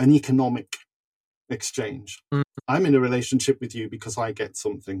an economic exchange. Mm. I'm in a relationship with you because I get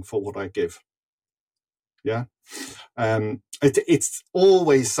something for what I give. Yeah. It's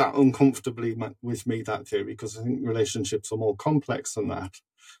always sat uncomfortably with me, that theory, because I think relationships are more complex than that.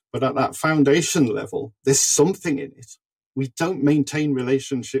 But at that foundation level, there's something in it. We don't maintain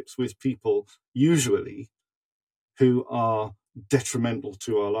relationships with people usually who are detrimental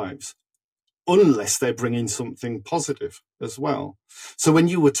to our lives, unless they're bringing something positive as well. So when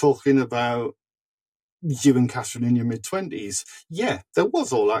you were talking about you and Catherine in your mid-20s, yeah, there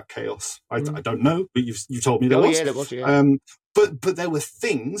was all that chaos. I don't know, but you told me there was. Yeah, there was, yeah. But there were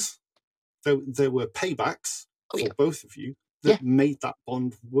things, there were paybacks for both of you that made that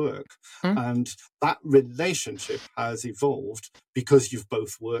bond work. And that relationship has evolved because you've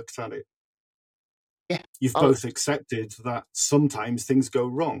both worked at it. Yeah. You've both accepted that sometimes things go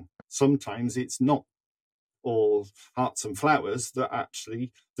wrong. Sometimes it's not all hearts and flowers, that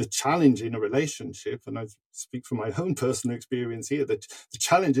actually the challenge in a relationship, and I speak from my own personal experience here, that the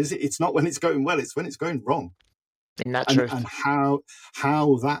challenge is it's not when it's going well, it's when it's going wrong. Isn't that true? And how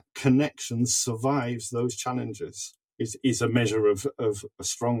that connection survives those challenges is a measure of a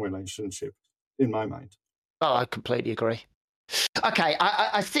strong relationship, in my mind. Oh, I completely agree. Okay,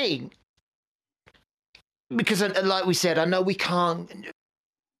 I think, because like we said, I know we can't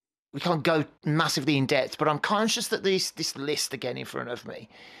go massively in depth, but I'm conscious that this list again in front of me,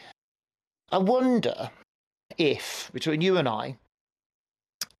 I wonder if between you and I,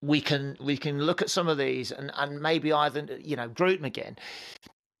 we can look at some of these and maybe either, group them again.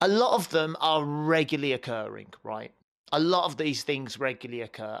 A lot of them are regularly occurring, right? A lot of these things regularly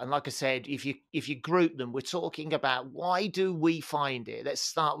occur. And like I said, if you group them, we're talking about, why do we find it? Let's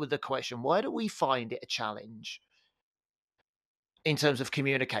start with the question. Why do we find it a challenge in terms of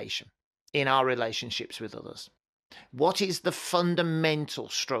communication in our relationships with others? What is the fundamental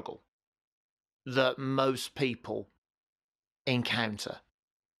struggle that most people encounter?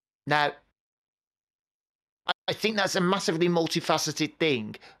 Now, I think that's a massively multifaceted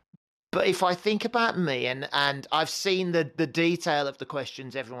thing. But if I think about me, and I've seen the detail of the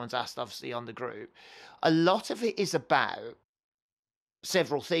questions everyone's asked, obviously, on the group, a lot of it is about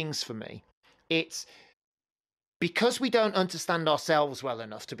several things for me. It's because we don't understand ourselves well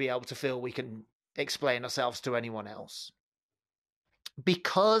enough to be able to feel we can explain ourselves to anyone else.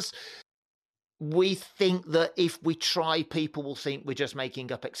 Because we think that if we try, people will think we're just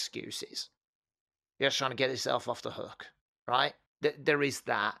making up excuses. You're just trying to get yourself off the hook, right? There is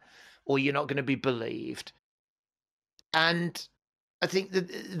that. Or you're not going to be believed. And I think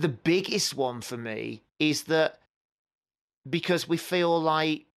the biggest one for me is that because we feel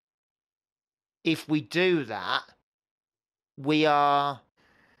like if we do that, we are,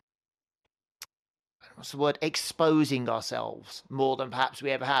 what's the word, exposing ourselves more than perhaps we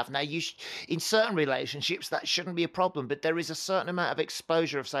ever have. Now, in certain relationships, that shouldn't be a problem, but there is a certain amount of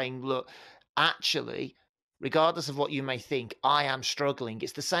exposure of saying, look, actually, regardless of what you may think, I am struggling.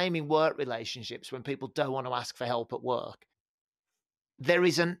 It's the same in work relationships when people don't want to ask for help at work. There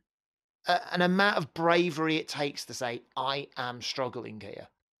is an amount of bravery it takes to say, I am struggling here.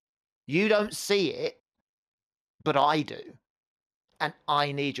 You don't see it, but I do. And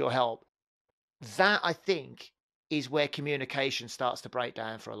I need your help. That, I think, is where communication starts to break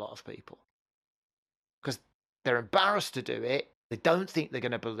down for a lot of people. Because they're embarrassed to do it. They don't think they're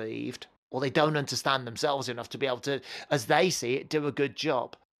going to be believed, or they don't understand themselves enough to be able to, as they see it, do a good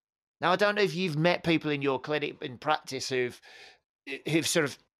job. Now, I don't know if you've met people in your clinic, in practice, who've sort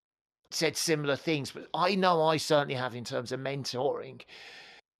of said similar things, but I know I certainly have in terms of mentoring.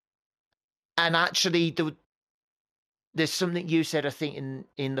 And actually, there's something you said, I think,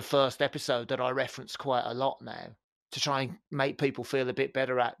 in the first episode that I reference quite a lot now to try and make people feel a bit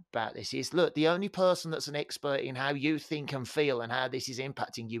better about this is, look, the only person that's an expert in how you think and feel and how this is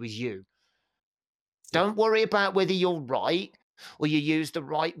impacting you is you. Don't worry about whether you're right or you use the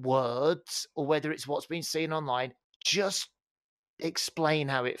right words or whether it's what's been seen online. Just explain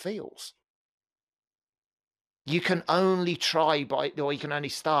how it feels. You can only you can only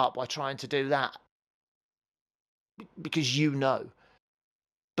start by trying to do that because you know.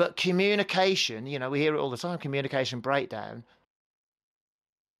 But communication, we hear it all the time, communication breakdown.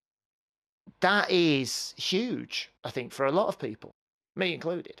 That is huge, I think, for a lot of people, me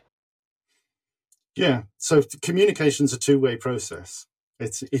included. Yeah. So communication's a two-way process.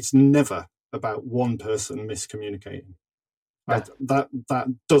 It's never about one person miscommunicating. No. That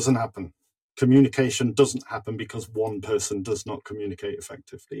doesn't happen. communication doesn't happen because one person does not communicate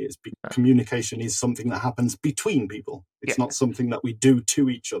effectively. Communication is something that happens between people. It's not something that we do to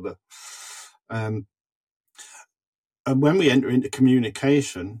each other. And when we enter into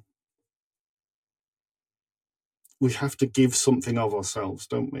communication, we have to give something of ourselves,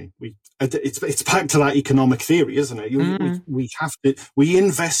 don't we? It's back to that economic theory, isn't it? We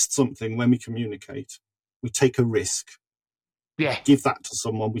invest something when we communicate. We take a risk. Yeah. Give that to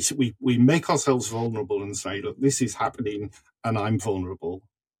someone. We make ourselves vulnerable and say, look, this is happening and I'm vulnerable.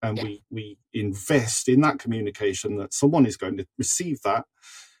 And we invest in that communication that someone is going to receive that,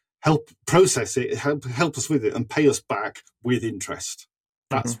 help process it, help us with it, and pay us back with interest.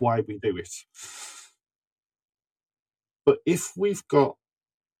 That's why we do it. But if we've got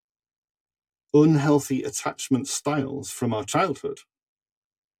unhealthy attachment styles from our childhood,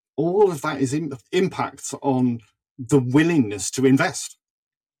 all of that is impacts on the willingness to invest.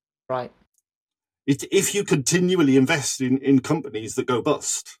 Right. If you continually invest in companies that go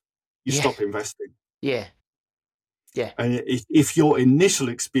bust, you stop investing. Yeah. Yeah. And if your initial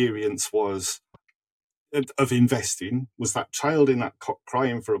experience of investing was that child in that cot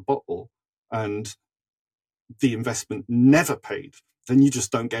crying for a bottle and the investment never paid, then you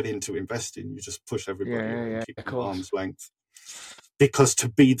just don't get into investing. You just push everybody and keep them at arm's length. Because to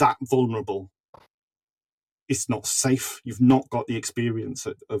be that vulnerable, it's not safe. You've not got the experience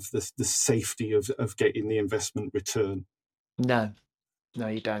of the safety of getting the investment return. No,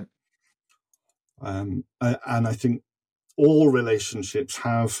 you don't. And I think all relationships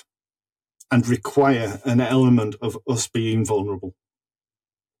have and require an element of us being vulnerable.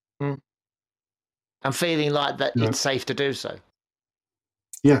 And feeling like that it's safe to do so.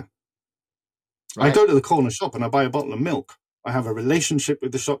 Yeah. Right? I go to the corner shop and I buy a bottle of milk. I have a relationship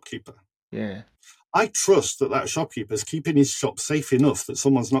with the shopkeeper. Yeah. I trust that shopkeeper is keeping his shop safe enough that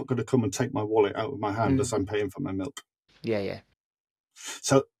someone's not going to come and take my wallet out of my hand as I'm paying for my milk. Yeah.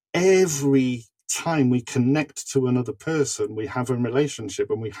 So every time we connect to another person, we have a relationship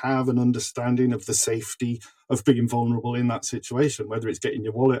and we have an understanding of the safety of being vulnerable in that situation, whether it's getting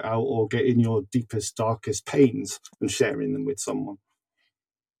your wallet out or getting your deepest, darkest pains and sharing them with someone.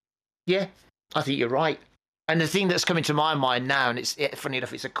 Yeah, I think you're right. And the thing that's coming to my mind now, and it's funny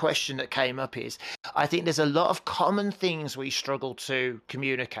enough, it's a question that came up, is I think there's a lot of common things we struggle to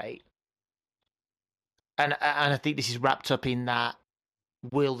communicate. And I think this is wrapped up in that,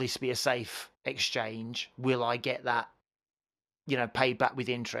 will this be a safe exchange? Will I get that, paid back with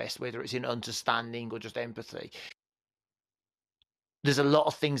interest, whether it's in understanding or just empathy? There's a lot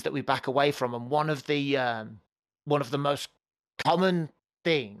of things that we back away from. And one of the most common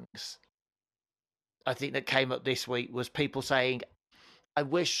things I think that came up this week was people saying, I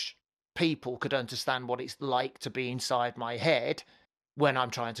wish people could understand what it's like to be inside my head when I'm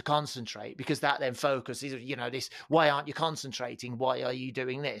trying to concentrate, because that then focuses, this, why aren't you concentrating? Why are you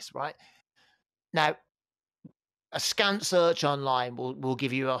doing this? Right. Now, a scant search online will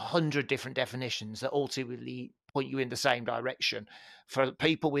give you 100 different definitions that ultimately point you in the same direction. For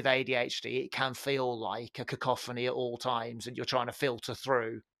people with ADHD, it can feel like a cacophony at all times, and you're trying to filter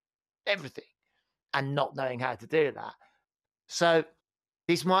through everything and not knowing how to do that. So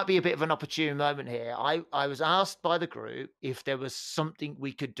this might be a bit of an opportune moment here. I was asked by the group if there was something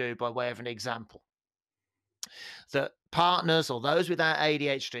we could do by way of an example that partners or those without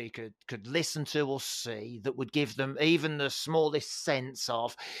ADHD could listen to or see that would give them even the smallest sense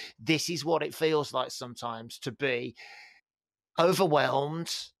of, this is what it feels like sometimes to be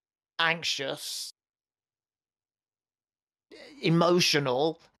overwhelmed, anxious,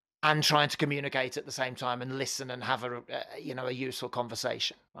 emotional, and trying to communicate at the same time and listen and have a useful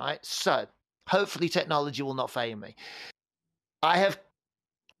conversation, right? So hopefully technology will not fail me. I have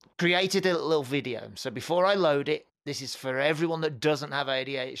created a little video. So before I load it, this is for everyone that doesn't have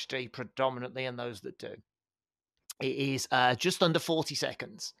ADHD predominantly and those that do. It is just under 40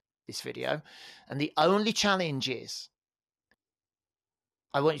 seconds, this video. And the only challenge is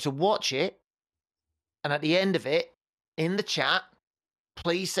I want you to watch it. And at the end of it, in the chat,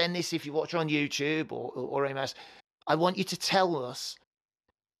 please send this if you watch on YouTube or emails. I want you to tell us,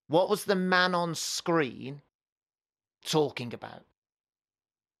 what was the man on screen talking about?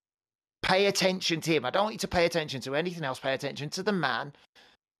 Pay attention to him. I don't want you to pay attention to anything else. Pay attention to the man.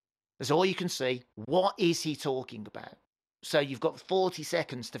 That's all you can see. What is he talking about? So you've got 40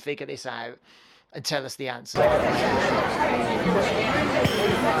 seconds to figure this out and tell us the answer.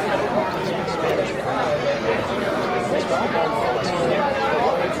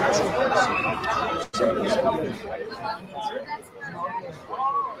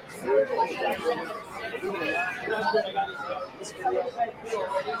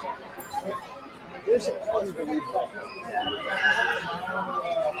 Here's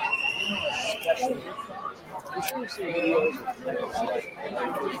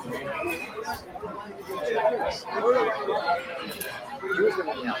the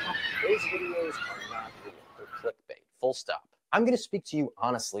reality. Those videos are not real. They're clickbait. Full stop. I'm going to speak to you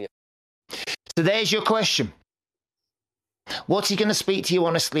honestly. So there's your question. What's he going to speak to you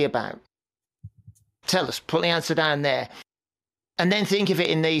honestly about? Tell us. Put the answer down there. And then think of it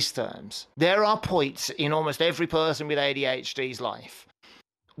in these terms. There are points in almost every person with ADHD's life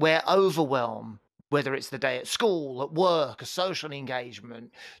where overwhelm, whether it's the day at school, at work, a social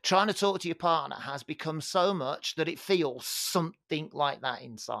engagement, trying to talk to your partner has become so much that it feels something like that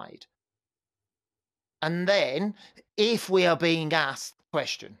inside. And then if we are being asked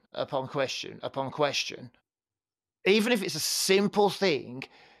question upon question upon question, even if it's a simple thing,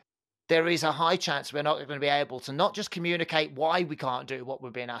 there is a high chance we're not going to be able to not just communicate why we can't do what we're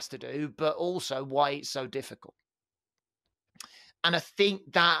being asked to do, but also why it's so difficult. And I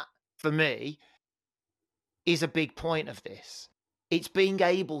think that, for me, is a big point of this. It's being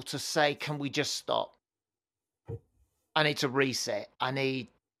able to say, can we just stop? I need to reset. I need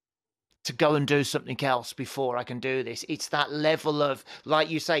to go and do something else before I can do this. It's that level of, like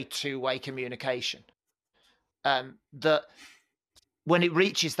you say, two-way communication. That when it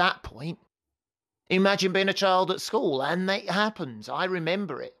reaches that point, imagine being a child at school, and it happens. I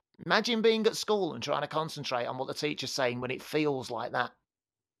remember it. Imagine being at school and trying to concentrate on what the teacher's saying when it feels like that.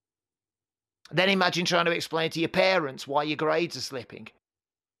 Then imagine trying to explain to your parents why your grades are slipping.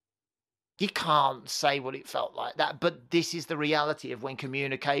 You can't say what it felt like that, but this is the reality of when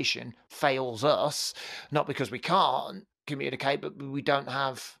communication fails us, not because we can't communicate, but we don't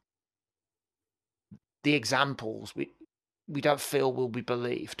have the examples. We don't feel we'll be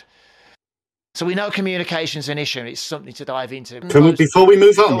believed. So we know communication's an issue. It's something to dive into. Before we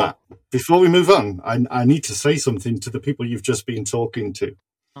move on, Matt, I need to say something to the people you've just been talking to.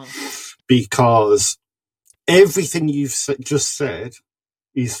 Because everything you've just said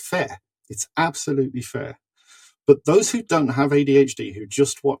is fair. It's absolutely fair. But those who don't have ADHD, who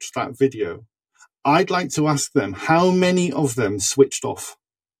just watched that video, I'd like to ask them, how many of them switched off?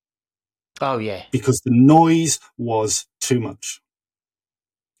 Oh, yeah. Because the noise was too much.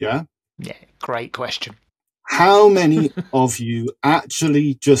 Yeah? Yeah, great question. How many of you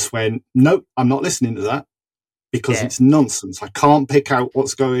actually just went, nope, I'm not listening to that because it's nonsense. I can't pick out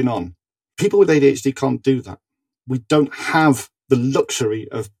what's going on. People with ADHD can't do that. We don't have the luxury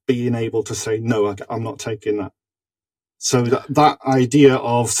of being able to say, no, I'm not taking that. So that idea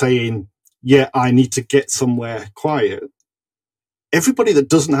of saying, yeah, I need to get somewhere quiet. Everybody that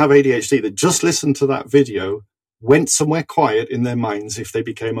doesn't have ADHD, that just listened to that video, went somewhere quiet in their minds if they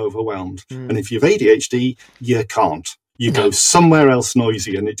became overwhelmed. And if you have ADHD, you can't. You go somewhere else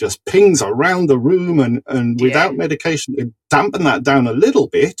noisy, and it just pings around the room, and without medication to dampen that down a little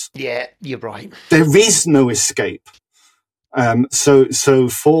bit. Yeah, you're right. There is no escape. So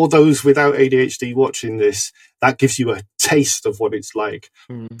for those without ADHD watching this, that gives you a taste of what it's like.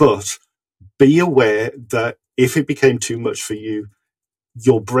 But be aware that if it became too much for you,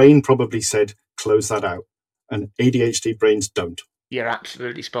 your brain probably said, close that out. And ADHD brains don't. You're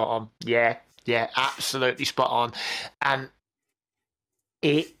absolutely spot on. Yeah, absolutely spot on. And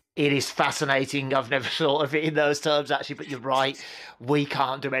it is fascinating. I've never thought of it in those terms, actually, but you're right. We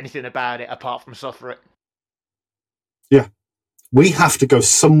can't do anything about it apart from suffer it. Yeah. We have to go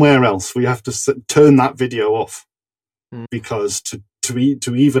somewhere else. We have to turn that video off because to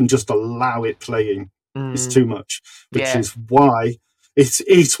even just allow it playing is too much, which is why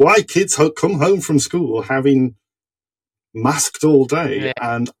it's why kids come home from school having masked all day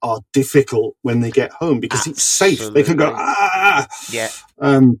and are difficult when they get home because it's safe. They can go,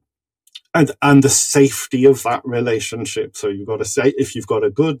 and the safety of that relationship. So you've got to say, if you've got a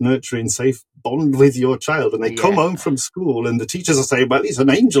good, nurturing, safe bond with your child, and they come home from school, and the teachers are saying, well, he's an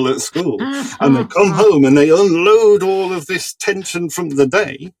angel at school, and they come home and they unload all of this tension from the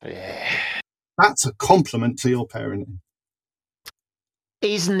day. That's a compliment to your parenting.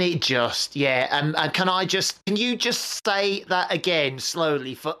 Isn't it just? Yeah. And can you just say that again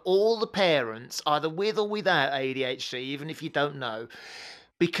slowly for all the parents, either with or without ADHD, even if you don't know?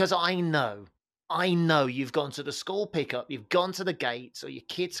 Because I know you've gone to the school pickup, you've gone to the gates, or your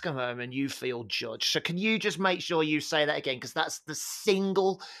kids come home and you feel judged. So can you just make sure you say that again? Because that's the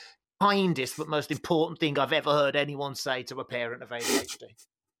single kindest but most important thing I've ever heard anyone say to a parent of ADHD.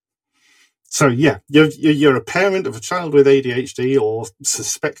 So yeah, you're a parent of a child with ADHD or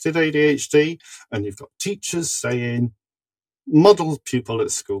suspected ADHD, and you've got teachers saying, model pupil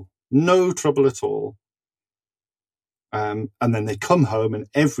at school, no trouble at all. And then they come home, and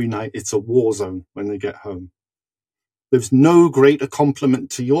every night it's a war zone when they get home. There's no greater compliment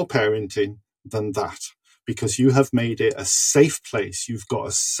to your parenting than that, because you have made it a safe place. You've got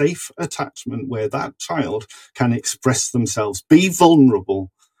a safe attachment where that child can express themselves, be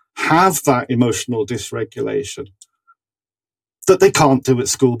vulnerable, have that emotional dysregulation that they can't do at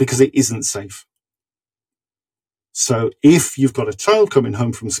school because it isn't safe. So if you've got a child coming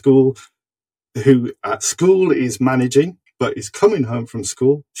home from school who at school is managing, but is coming home from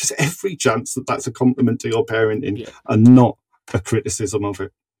school, just every chance that that's a compliment to your parenting and not a criticism of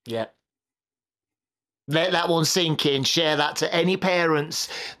it. Yeah. Let that one sink in. Share that to any parents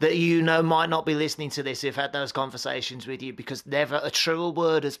that you know might not be listening to this, who've had those conversations with you, because never a truer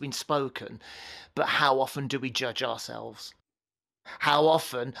word has been spoken. But how often do we judge ourselves? How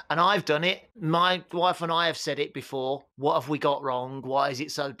often, and I've done it, my wife and I have said it before, what have we got wrong? Why is it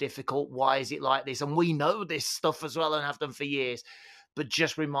so difficult? Why is it like this? And we know this stuff as well and have done for years. But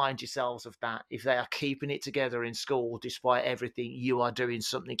just remind yourselves of that. If they are keeping it together in school, despite everything, you are doing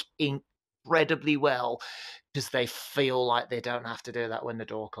something incredibly well, because they feel like they don't have to do that when the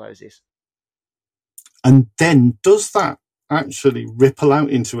door closes. And then does that actually ripple out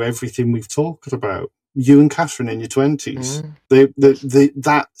into everything we've talked about? You and Catherine in your 20s,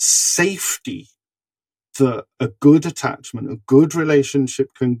 that safety that a good attachment, a good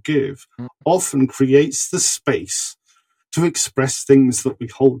relationship can give, often creates the space to express things that we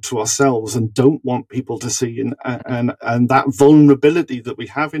hold to ourselves and don't want people to see. And that vulnerability that we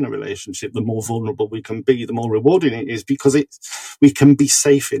have in a relationship, the more vulnerable we can be, the more rewarding it is, because we can be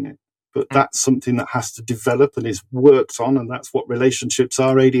safe in it. But that's something that has to develop and is worked on, and that's what relationships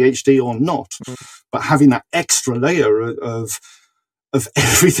are, ADHD or not. But having that extra layer of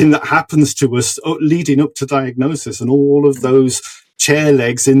everything that happens to us leading up to diagnosis, and all of those chair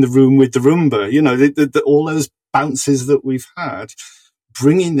legs in the room with the Roomba, all those bounces that we've had,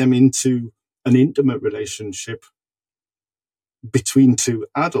 bringing them into an intimate relationship between two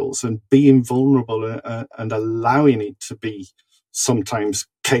adults and being vulnerable and allowing it to be sometimes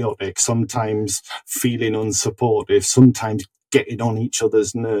chaotic, sometimes feeling unsupportive, sometimes getting on each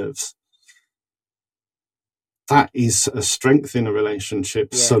other's nerves. That is a strength in a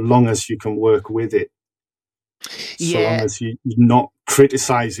relationship, so long as you can work with it. So long as you're not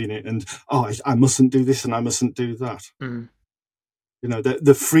criticizing it and, I mustn't do this and I mustn't do that.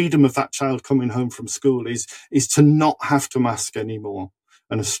 The freedom of that child coming home from school is to not have to mask anymore.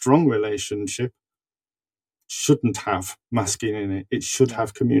 And a strong relationship shouldn't have masking in it. It should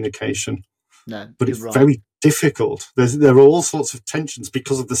have communication. No, but it's very difficult. There are all sorts of tensions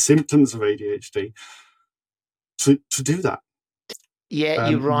because of the symptoms of ADHD to do that. Yeah,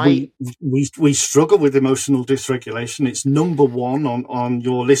 you're right. We struggle with emotional dysregulation. It's number one on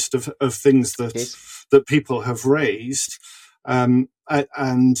your list of things that people have raised. And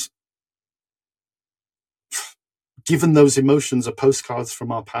given those emotions are postcards from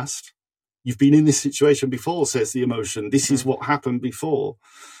our past, you've been in this situation before, says the emotion. This is what happened before.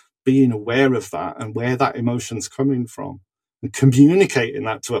 Being aware of that and where that emotion's coming from and communicating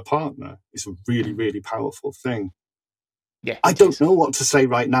that to a partner is a really, really powerful thing. Yeah, I don't know what to say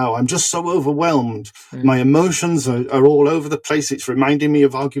right now. I'm just so overwhelmed. My emotions are all over the place. It's reminding me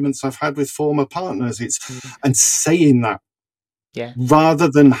of arguments I've had with former partners. And saying that, rather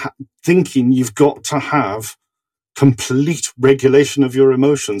than thinking you've got to have complete regulation of your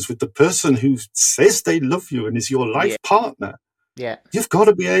emotions with the person who says they love you and is your life partner. Yeah, you've got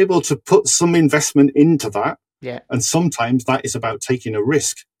to be able to put some investment into that. Yeah, and sometimes that is about taking a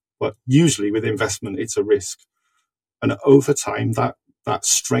risk. But usually with investment, it's a risk. And over time, that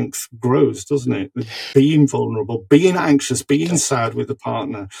strength grows, doesn't it? Being vulnerable, being anxious, being sad with a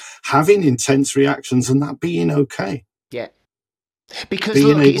partner, having intense reactions, and that being okay. Yeah. Because being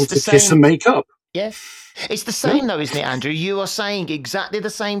look, able it's the to same. kiss and make up. Yeah. It's the same though, isn't it, Andrew? You are saying exactly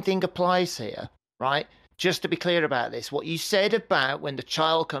the same thing applies here, right? Just to be clear about this, what you said about when the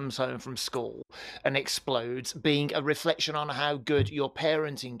child comes home from school and explodes being a reflection on how good your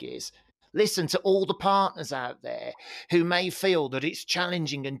parenting is. Listen to all the partners out there who may feel that it's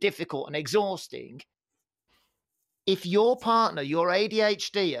challenging and difficult and exhausting. If your partner, your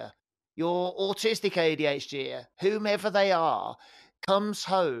ADHDer, your autistic ADHDer, whomever they are, comes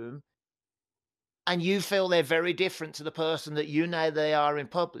home and you feel they're very different to the person that you know they are in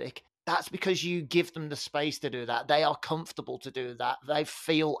public, that's because you give them the space to do that. They are comfortable to do that. They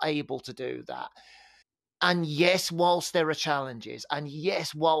feel able to do that. And yes, whilst there are challenges, and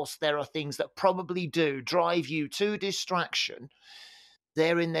yes, whilst there are things that probably do drive you to distraction,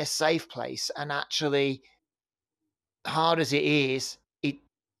 they're in their safe place. And actually, hard as it is,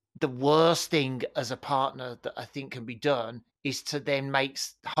 the worst thing as a partner that I think can be done is to then make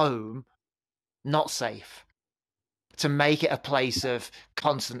home not safe, to make it a place of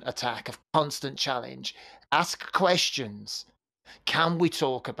constant attack, of constant challenge. Ask questions. Can we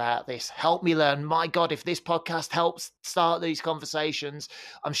talk about this? Help me learn. My God, if this podcast helps start these conversations,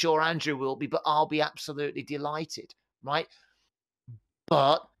 I'm sure Andrew will be, but I'll be absolutely delighted, right?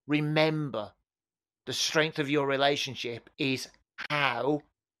 But remember, the strength of your relationship is how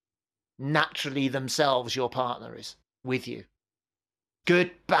naturally themselves your partner is with you.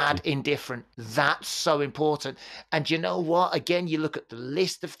 Good, bad, indifferent. That's so important. And you know what? Again, you look at the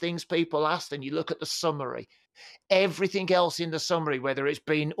list of things people asked and you look at the summary. Everything else in the summary, whether it's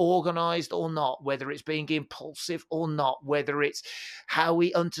being organized or not, whether it's being impulsive or not, whether it's how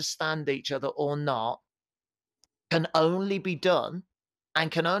we understand each other or not, can only be done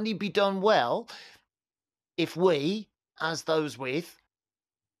and can only be done well if we, as those with,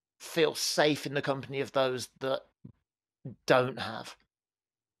 feel safe in the company of those that don't have.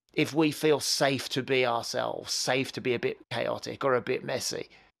 If we feel safe to be ourselves, safe to be a bit chaotic or a bit messy,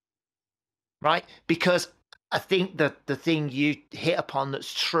 right? Because I think that the thing you hit upon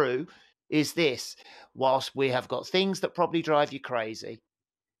that's true is this. Whilst we have got things that probably drive you crazy,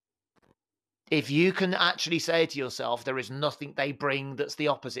 if you can actually say to yourself, there is nothing they bring that's the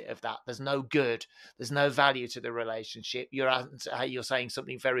opposite of that. There's no good. There's no value to the relationship. You're saying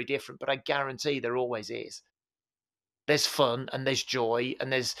something very different, but I guarantee there always is. There's fun and there's joy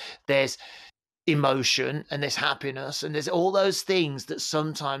and there's emotion and there's happiness and there's all those things that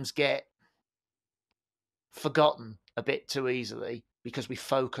sometimes get forgotten a bit too easily because we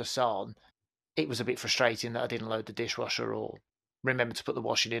focus on, it was a bit frustrating that I didn't load the dishwasher, or remember to put the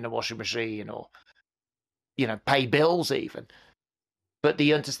washing in a washing machine, or, pay bills even. But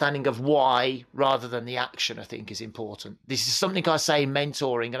the understanding of why rather than the action, I think, is important. This is something I say in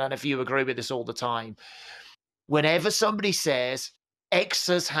mentoring, and I don't know if you agree with this all the time. Whenever somebody says X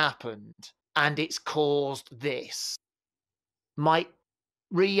has happened and it's caused this, my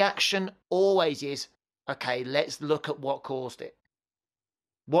reaction always is, okay, let's look at what caused it.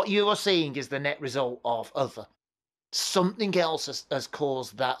 What you are seeing is the net result of other. Something else has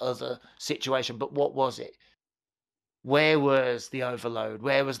caused that other situation, but what was it? Where was the overload?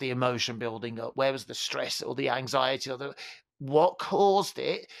 Where was the emotion building up? Where was the stress or the anxiety? What caused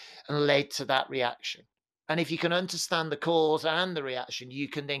it and led to that reaction? And if you can understand the cause and the reaction, you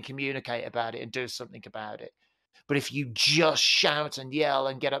can then communicate about it and do something about it. But if you just shout and yell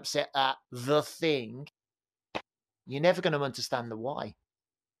and get upset at the thing, you're never going to understand the why.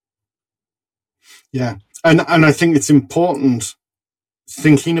 Yeah. And I think it's important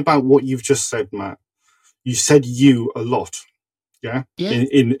thinking about what you've just said, Matt. You said you a lot. Yeah.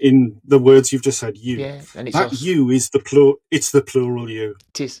 In the words you've just said, you. Yeah. And it's that us. You is the plural. It's the plural you.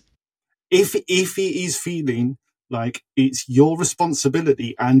 It is. If it is feeling like it's your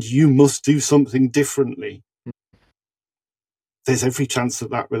responsibility and you must do something differently, there's every chance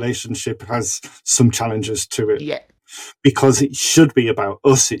that relationship has some challenges to it. Yeah. Because it should be about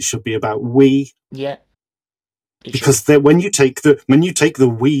us. It should be about we. Yeah. Because when you take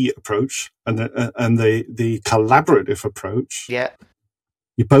the we approach and the collaborative approach, yeah,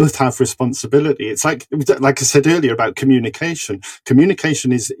 you both have responsibility. It's like I said earlier about communication.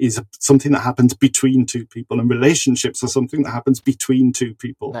 Communication is something that happens between two people, and relationships are something that happens between two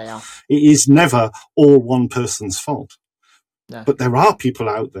people. They are. It is never all one person's fault. No. But there are people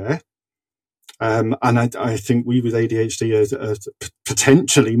out there, and I think we with ADHD are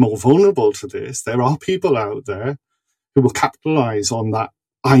potentially more vulnerable to this. There are people out there who will capitalize on that.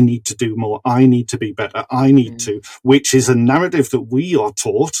 I need to do more. I need to be better. I need to, which is a narrative that we are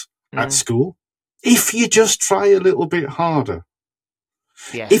taught at school. If you just try a little bit harder,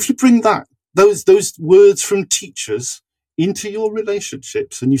 if you bring those words from teachers into your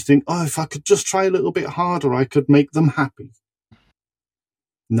relationships and you think, oh, if I could just try a little bit harder, I could make them happy.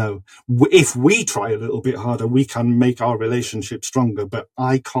 No, if we try a little bit harder, we can make our relationship stronger, but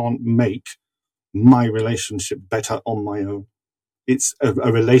I can't make my relationship better on my own. It's a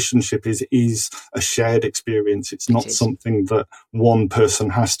relationship is a shared experience. It's not something that one person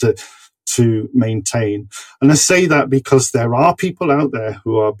has to maintain. And I say that because there are people out there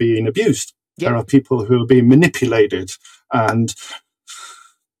who are being abused. Yep. There are people who are being manipulated and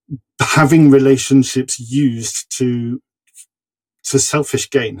having relationships used to selfish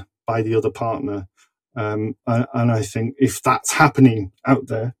gain by the other partner. And I think if that's happening out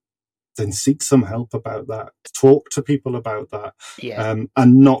there, then seek some help about that. Talk to people about that, Yeah.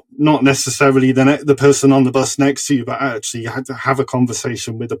 And not necessarily the person on the bus next to you, but actually you had to have a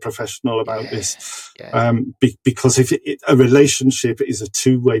conversation with a professional about this. Yeah. Because if a relationship is a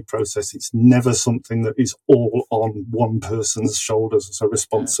two-way process, it's never something that is all on one person's shoulders as a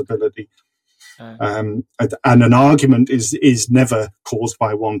responsibility. And an argument is never caused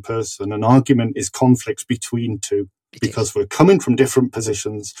by one person. An argument is conflict between two, because we're coming from different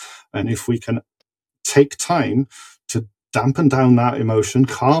positions. And if we can take time to dampen down that emotion,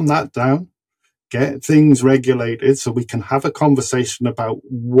 calm that down, get things regulated so we can have a conversation about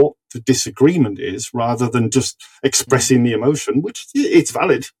what the disagreement is, rather than just expressing the emotion, which it's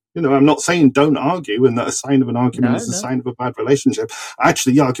valid. I'm not saying don't argue and that a sign of an argument is a sign of a bad relationship.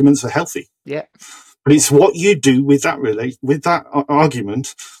 Actually, the arguments are healthy. Yeah. But it's what you do with that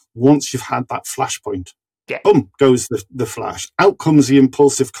argument once you've had that flashpoint. Yeah. Boom, goes the flash. Out comes the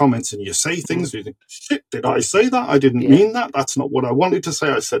impulsive comments, and you say things. You think, shit, did I say that? I didn't mean that. That's not what I wanted to say.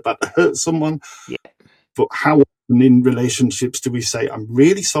 I said that to hurt someone. Yeah. But how often in relationships do we say, I'm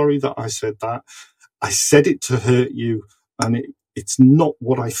really sorry that I said that. I said it to hurt you, and it's not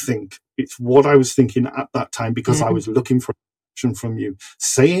what I think. It's what I was thinking at that time, because I was looking for action from you.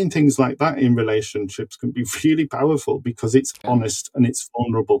 Saying things like that in relationships can be really powerful, because it's honest and it's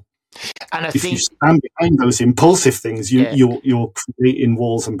vulnerable. And if you stand behind those impulsive things, you're creating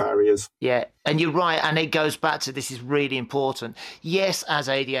walls and barriers. Yeah, and you're right. And it goes back to, this is really important. Yes, as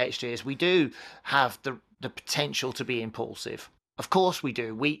ADHDers, we do have the potential to be impulsive. Of course we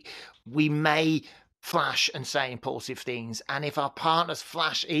do. We may flash and say impulsive things. And if our partners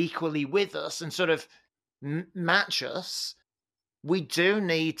flash equally with us and sort of match us, we do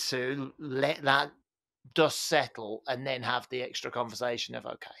need to let that dust settle and then have the extra conversation of,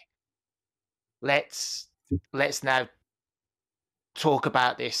 okay, let's now talk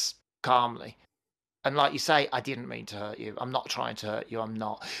about this calmly. And like you say, I didn't mean to hurt you. I'm not trying to hurt you. I'm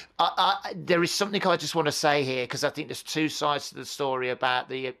not. There is something I just want to say here, because I think there's two sides to the story about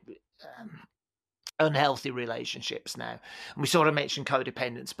the unhealthy relationships now. And we sort of mentioned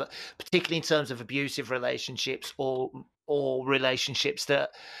codependence, but particularly in terms of abusive relationships or relationships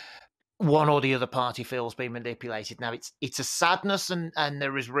that one or the other party feels being manipulated. Now, it's a sadness, and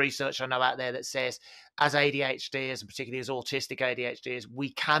there is research I know out there that says, as ADHDers, and particularly as autistic ADHDers,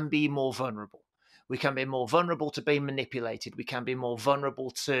 we can be more vulnerable. We can be more vulnerable to being manipulated. We can be more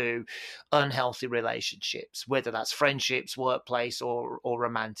vulnerable to unhealthy relationships, whether that's friendships, workplace, or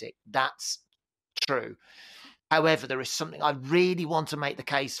romantic. That's true. However, there is something I really want to make the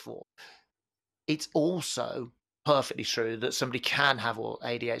case for. It's also perfectly true that somebody can have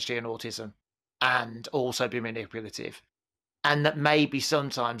ADHD and autism and also be manipulative, and that maybe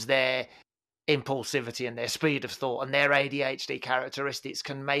sometimes their impulsivity and their speed of thought and their ADHD characteristics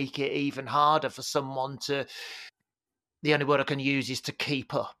can make it even harder for someone to, the only word I can use is to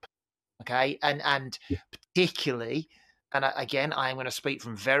keep up. Okay. And particularly, and again, I am going to speak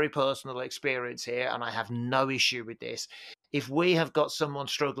from very personal experience here, and I have no issue with this. If we have got someone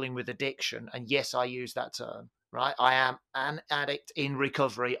struggling with addiction, and yes, I use that term, right? I am an addict in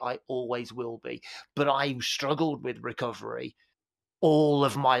recovery. I always will be. But I struggled with recovery all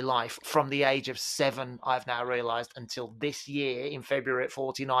of my life, from the age of 7, I've now realized, until this year in February at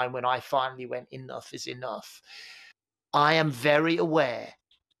 49, when I finally went, enough is enough. I am very aware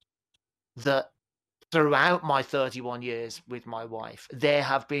that throughout my 31 years with my wife, there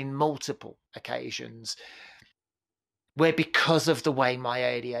have been multiple occasions where, because of the way my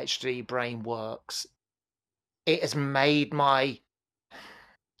ADHD brain works, it has made my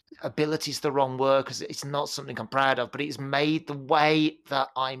ability is the wrong word, because it's not something I'm proud of, but it's made the way that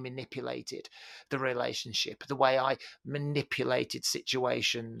I manipulated the relationship, the way I manipulated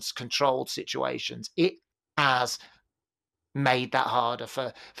situations, controlled situations, it has made that harder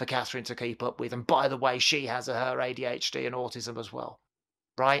for Catherine to keep up with. And by the way, she has her ADHD and autism as well,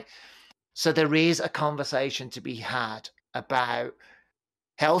 right? So there is a conversation to be had about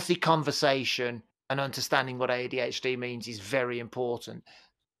healthy conversation, and understanding what ADHD means is very important.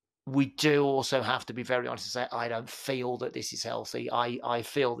 We do also have to be very honest and say, I don't feel that this is healthy. I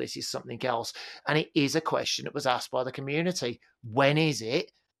feel this is something else. And it is a question that was asked by the community. When is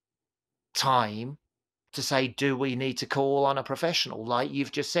it time to say, do we need to call on a professional? Like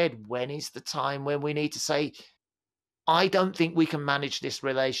you've just said, when is the time when we need to say, I don't think we can manage this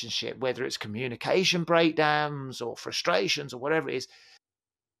relationship, whether it's communication breakdowns or frustrations or whatever it is.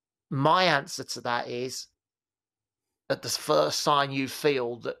 My answer to that is, at the first sign you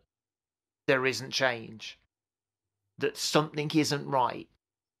feel that there isn't change, that something isn't right,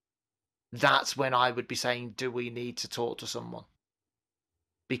 that's when I would be saying, do we need to talk to someone?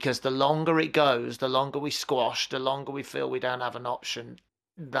 because the longer it goes, the longer we squash, the longer we feel we don't have an option,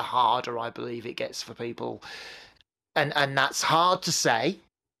 the harder I believe it gets for people. And that's hard to say,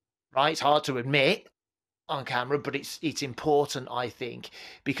 right? It's hard to admit on camera, but it's important, I think,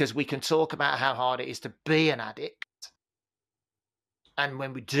 because we can talk about how hard it is to be an addict. And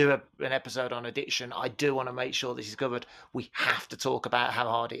when we do an episode on addiction, I do want to make sure this is covered. We have to talk about how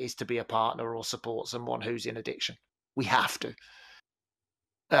hard it is to be a partner or support someone who's in addiction. We have to.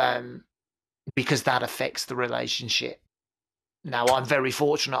 Because that affects the relationship. Now, I'm very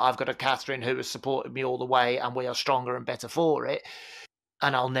fortunate. I've got a Catherine who has supported me all the way, and we are stronger and better for it.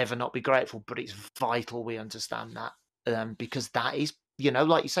 And I'll never not be grateful, but it's vital we understand that, because that is,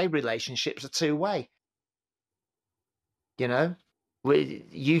 like you say, relationships are two-way. You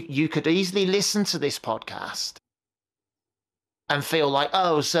could easily listen to this podcast and feel like,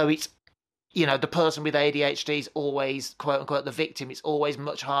 oh, so it's, the person with ADHD is always, quote unquote, the victim. It's always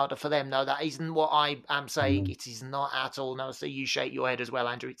much harder for them. No, that isn't what I am saying. It is not at all. No, so you shake your head as well,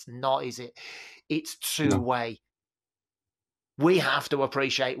 Andrew. It's not, is it? It's two-way. No. We have to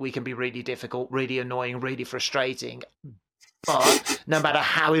appreciate we can be really difficult, really annoying, really frustrating. But no matter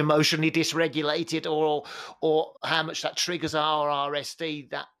how emotionally dysregulated or how much that triggers our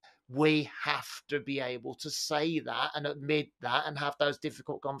RSD, that we have to be able to say that and admit that and have those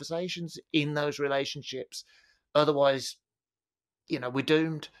difficult conversations in those relationships. Otherwise, we're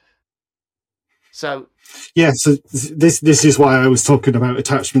doomed. So so this is why I was talking about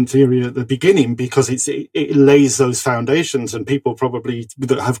attachment theory at the beginning, because it lays those foundations, and people probably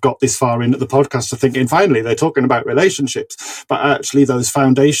that have got this far into the podcast are thinking, finally, they're talking about relationships, but actually those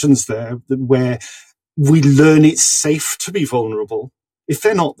foundations there where we learn it's safe to be vulnerable. If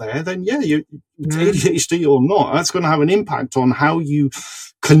they're not there, then ADHD or not, that's going to have an impact on how you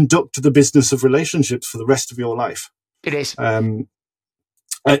conduct the business of relationships for the rest of your life. It is. And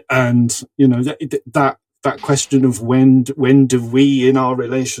that question of when do we in our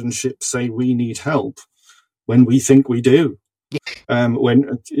relationship say we need help? When we think we do.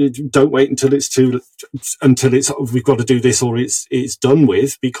 When don't wait until it's we've got to do this or it's done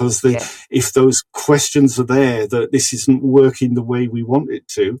with, because if those questions are there that this isn't working the way we want it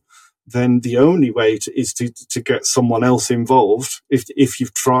to, then the only way is to get someone else involved. If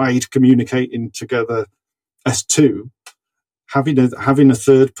you've tried communicating together as two, having a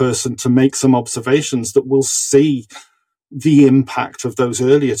third person to make some observations that will see the impact of those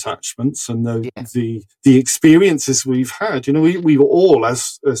early attachments and the experiences we've had. We all,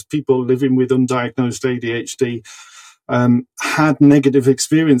 as people living with undiagnosed ADHD, had negative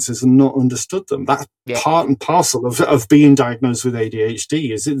experiences and not understood them. That's part and parcel of being diagnosed with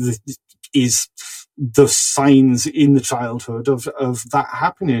ADHD is the signs in the childhood of that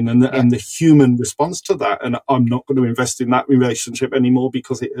happening and the human response to that. And I'm not going to invest in that relationship anymore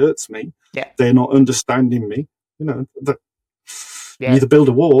because it hurts me. They're not understanding me. You either build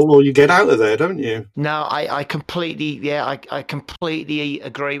a wall or you get out of there, don't you? No, I completely, I completely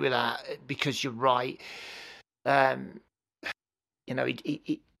agree with that, because you're right. It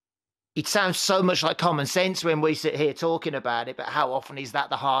sounds so much like common sense when we sit here talking about it, but how often is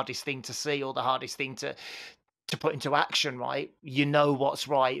that the hardest thing to see or the hardest thing to put into action, right? What's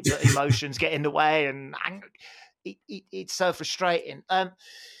right, but emotions get in the way, and it's so frustrating. Now,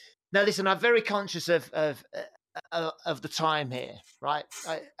 listen, I'm very conscious of the time here, right?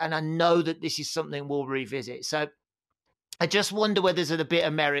 And I know that this is something we'll revisit. So I just wonder whether there's a bit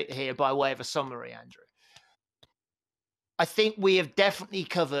of merit here by way of a summary, Andrew. I think we have definitely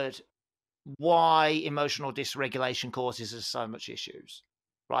covered why emotional dysregulation causes us so much issues,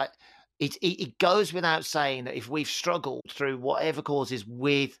 right? It goes without saying that if we've struggled through whatever causes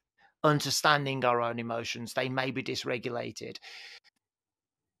with understanding our own emotions, they may be dysregulated.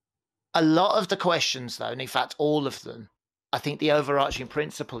 A lot of the questions, though, and in fact all of them, I think the overarching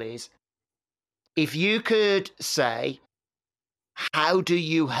principle is, if you could say, how do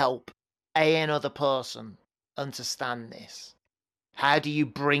you help another person understand this? How do you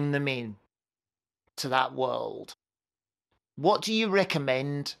bring them in to that world? What do you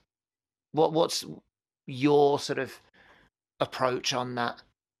recommend? What's your sort of approach on that?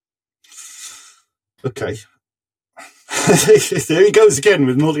 Okay. There he goes again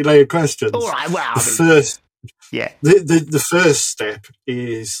with multi-layered questions. All right, well, the first step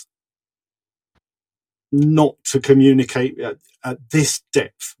is not to communicate at this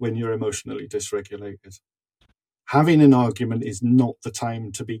depth when you're emotionally dysregulated. Having an argument is not the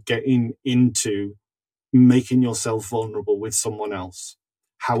time to be getting into making yourself vulnerable with someone else.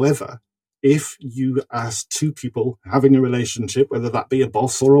 However, if you ask two people having a relationship, whether that be a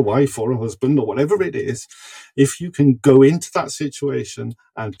boss or a wife or a husband or whatever it is, if you can go into that situation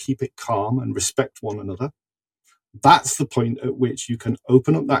and keep it calm and respect one another, that's the point at which you can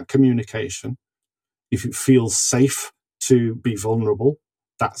open up that communication. If it feels safe to be vulnerable,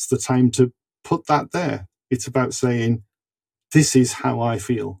 that's the time to put that there. It's about saying, this is how I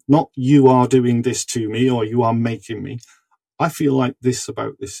feel, not you are doing this to me or you are making me. I feel like this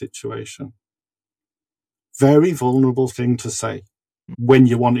about this situation. Very vulnerable thing to say when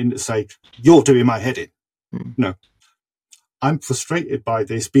you're wanting to say, you're doing my head in. No, I'm frustrated by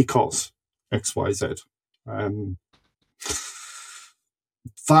this because X, Y, Z.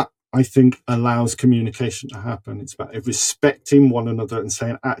 That, I think, allows communication to happen. It's about respecting one another and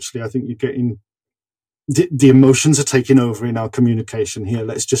saying, actually, I think you're getting the emotions are taking over in our communication here.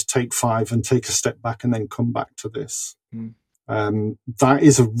 Let's just take 5 and take a step back and then come back to this. That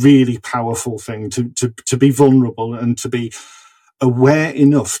is a really powerful thing to be vulnerable and to be aware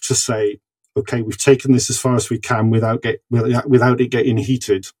enough to say, okay, we've taken this as far as we can without it getting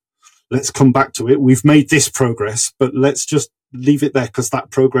heated. Let's come back to it. We've made this progress, but let's just leave it there because that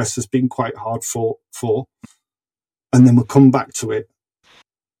progress has been quite hard for, and then we'll come back to it.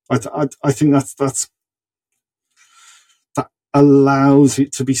 I think that allows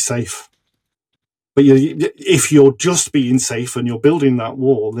it to be safe. But if you're just being safe and you're building that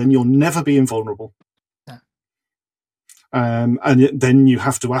wall, then you're never being vulnerable. And then you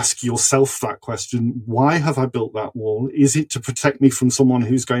have to ask yourself that question: why have I built that wall? Is it to protect me from someone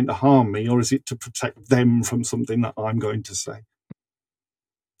who's going to harm me, or is it to protect them from something that I'm going to say?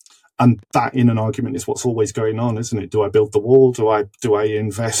 And that, in an argument, is what's always going on, isn't it? Do I build the wall? Do I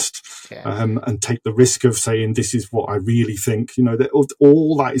invest and take the risk of saying this is what I really think? That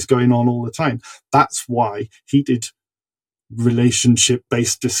all that is going on all the time. That's why heated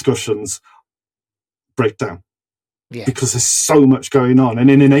relationship-based discussions break down. Yeah. Because there's so much going on. And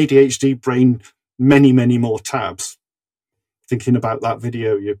in an ADHD brain, many, many more tabs. Thinking about that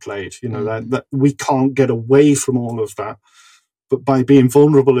video you played, that we can't get away from all of that. But by being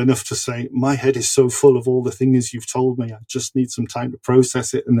vulnerable enough to say, my head is so full of all the things you've told me, I just need some time to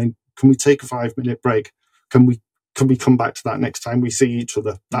process it. And then can we take a 5-minute break? Can we come back to that next time we see each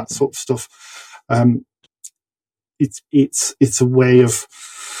other? That sort of stuff. It's a way of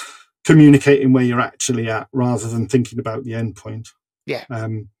communicating where you're actually at rather than thinking about the end point. Yeah.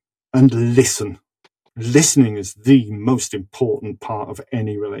 And listen. Listening is the most important part of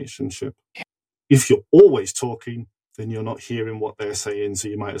any relationship. Yeah. If you're always talking, then you're not hearing what they're saying, so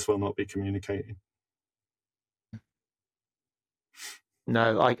you might as well not be communicating.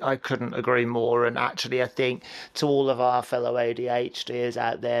 No, I couldn't agree more. And actually, I think to all of our fellow ADHDers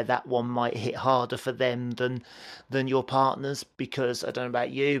out there, that one might hit harder for them than your partners, because I don't know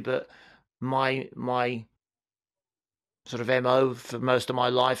about you, but my sort of MO for most of my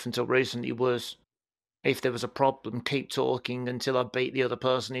life until recently was, if there was a problem, keep talking until I beat the other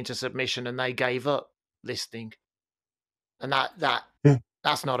person into submission and they gave up listening. And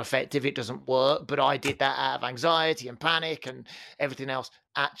that's not effective. It doesn't work. But I did that out of anxiety and panic and everything else.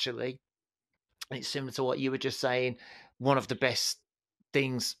 Actually, it's similar to what you were just saying. One of the best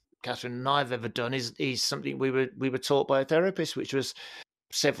things Catherine and I have ever done is something we were taught by a therapist, which was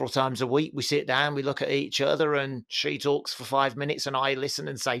several times a week. We sit down, we look at each other, and she talks for 5 minutes and I listen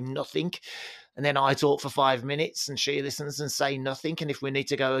and say nothing. And then I talk for 5 minutes and she listens and say nothing. And if we need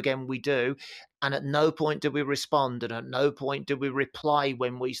to go again, we do. And at no point do we respond. And at no point do we reply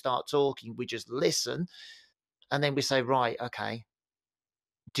when we start talking. We just listen. And then we say, right, okay,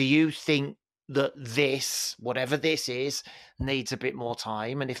 do you think that this, whatever this is, needs a bit more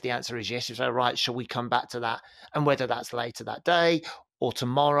time? And if the answer is yes, you say, right, shall we come back to that? And whether that's later that day or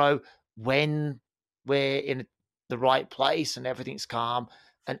tomorrow, when we're in the right place and everything's calm.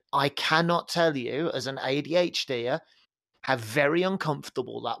 And I cannot tell you, as an ADHDer, how very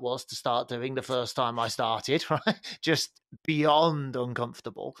uncomfortable that was to start doing the first time I started, right? Just beyond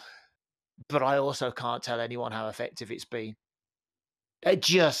uncomfortable. But I also can't tell anyone how effective it's been.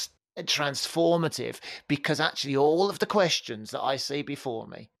 Just transformative, because actually all of the questions that I see before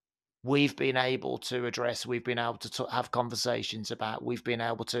me, we've been able to address, we've been able to have conversations about, we've been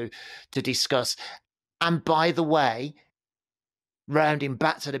able to discuss. And by the way, rounding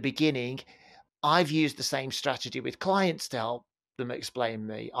back to the beginning, I've used the same strategy with clients to help them explain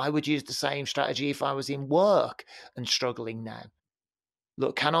me. I would use the same strategy if I was in work and struggling now.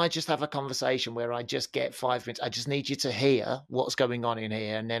 Look, can I just have a conversation where I just get 5 minutes? I just need you to hear what's going on in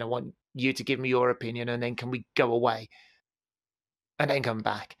here, and then I want you to give me your opinion, and then can we go away and then come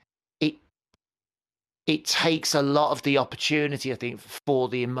back? It it takes a lot of the opportunity, I think, for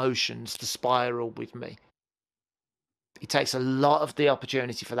the emotions to spiral with me. It takes a lot of the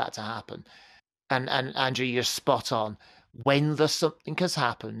opportunity for that to happen. And Andrew, you're spot on. When something has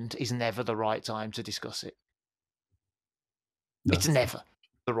happened is never the right time to discuss it. No. It's never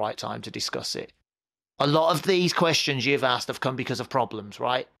the right time to discuss it. A lot of these questions you've asked have come because of problems,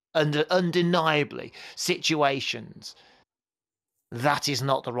 right? Undeniably, situations. That is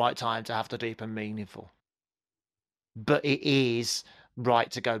not the right time to have the deep and meaningful. But it is right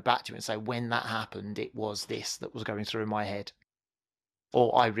to go back to it and say, when that happened, it was this that was going through my head.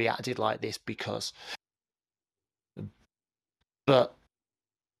 Or I reacted like this because. But,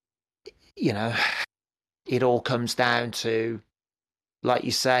 you know, it all comes down to, like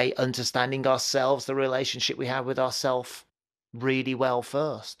you say, understanding ourselves, the relationship we have with ourselves really well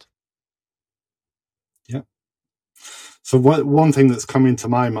first. Yeah. So one thing that's come into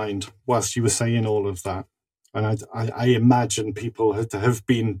my mind whilst you were saying all of that, and I imagine people have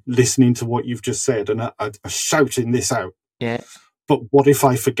been listening to what you've just said and are shouting this out. Yeah. But what if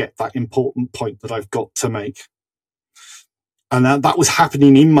I forget that important point that I've got to make? And that was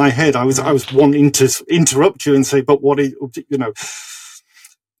happening in my head. I was wanting to interrupt you and say, but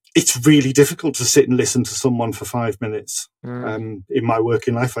it's really difficult to sit and listen to someone for 5 minutes. In my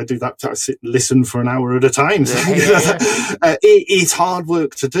working life, I do that. I sit and listen for an hour at a time. Yeah. It's hard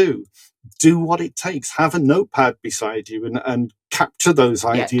work to do. Do what it takes. Have a notepad beside you and capture those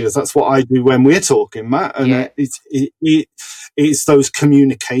ideas. That's what I do when we're talking, Matt. And it's those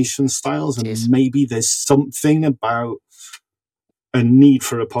communication styles. And maybe there's something about a need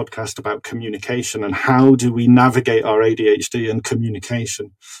for a podcast about communication and how do we navigate our ADHD and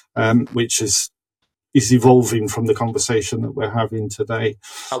communication, which is evolving from the conversation that we're having today.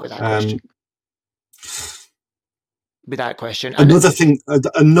 Oh, without question. Without question. Another thing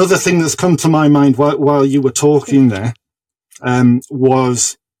that's come to my mind while you were talking there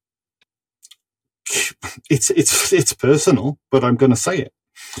was it's personal, but I'm going to say it.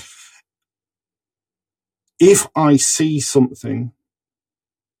 If I see something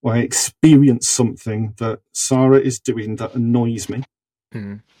or I experience something that Sarah is doing that annoys me,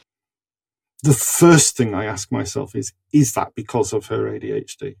 the first thing I ask myself is that because of her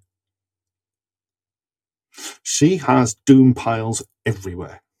ADHD? She has doom piles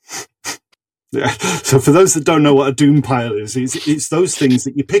everywhere. Yeah. So for those that don't know what a doom pile is, it's those things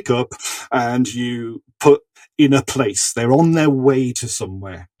that you pick up and you put in a place. They're on their way to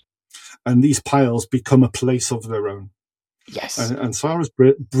somewhere. And these piles become a place of their own. Yes. And Sarah's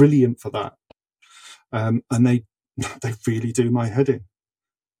brilliant for that. And they really do my head in.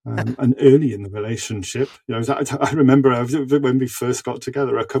 And early in the relationship, I remember when we first got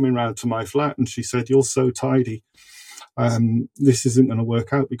together, her coming round to my flat and she said, "You're so tidy. This isn't going to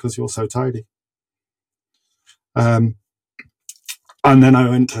work out because you're so tidy." And then I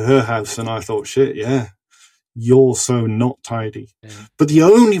went to her house and I thought, shit, yeah, you're so not tidy. Yeah. But the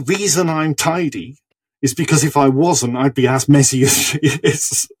only reason I'm tidy is because if I wasn't, I'd be as messy as she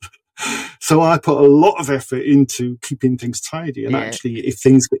is. So I put a lot of effort into keeping things tidy. And actually, if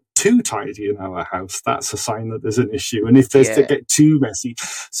things get too tidy in our house, that's a sign that there's an issue. And if they get too messy,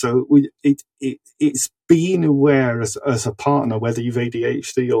 so it's being aware as a partner, whether you've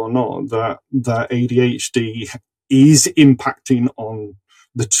ADHD or not, that ADHD is impacting on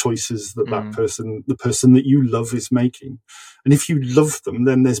the choices that person, the person that you love, is making. And if you love them,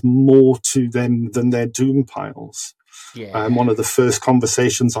 then there's more to them than their doom piles. Yeah. One of the first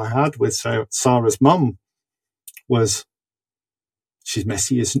conversations I had with Sarah's mum was, "She's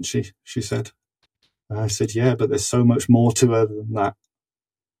messy, isn't she?" she said. And I said, "Yeah, but there's so much more to her than that."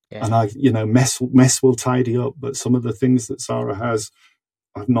 Yeah. And mess will tidy up, but some of the things that Sarah has,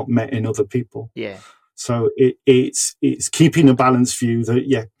 I've not met in other people. Yeah. So it's keeping a balanced view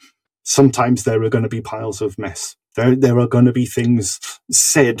that, sometimes there are going to be piles of mess. There are going to be things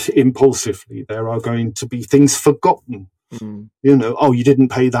said impulsively. There are going to be things forgotten. Oh, you didn't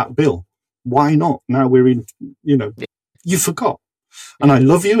pay that bill. Why not? Now we're in, you forgot. And I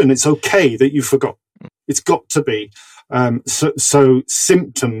love you, and it's okay that you forgot. It's got to be. So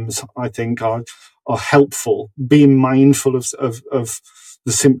symptoms, I think, are helpful. Being mindful of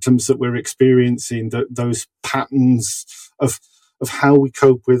the symptoms that we're experiencing, those patterns of how we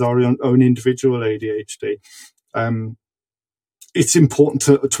cope with our own individual ADHD. It's important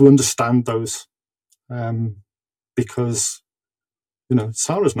to understand those, because,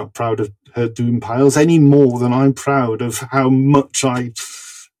 Sarah's not proud of her doom piles any more than I'm proud of how much I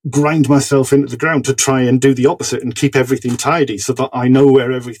grind myself into the ground to try and do the opposite and keep everything tidy so that I know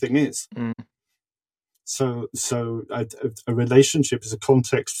where everything is. So a relationship is a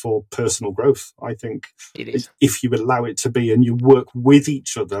context for personal growth, I think. It is. If you allow it to be, and you work with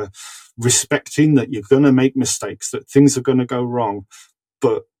each other, respecting that you're going to make mistakes, that things are going to go wrong,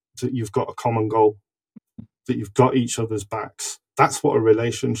 but that you've got a common goal, that you've got each other's backs. That's what a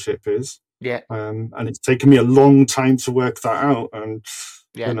relationship is. Yeah. And it's taken me a long time to work that out. And,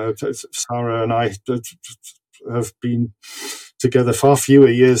 Yeah. you know, Sarah and I have been together far fewer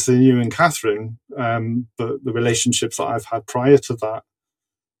years than you and Catherine. But the relationships that I've had prior to that,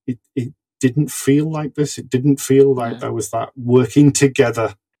 it didn't feel like this. It didn't feel like there was that working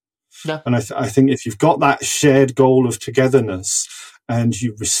together. No. And I think if you've got that shared goal of togetherness and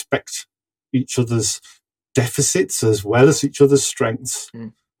you respect each other's deficits as well as each other's strengths,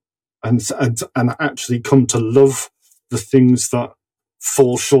 and actually come to love the things that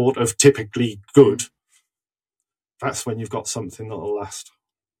fall short of typically good, that's when you've got something that'll last.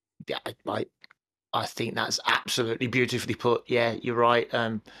 Yeah, I think that's absolutely beautifully put. Yeah, you're right.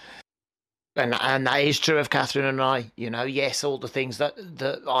 And that is true of Catherine and I. You know, yes, all the things that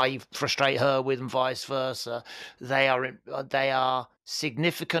I frustrate her with and vice versa, they are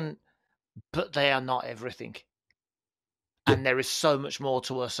significant, but they are not everything. And there is so much more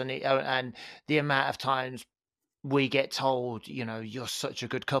to us, and the amount of times we get told, you know, you're such a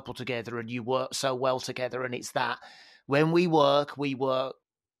good couple together and you work so well together, and it's that when we work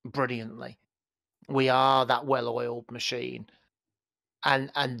brilliantly. We are that well-oiled machine,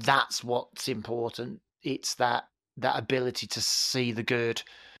 and that's what's important. It's that ability to see the good,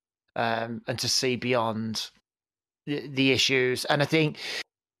 and to see beyond the issues. And I think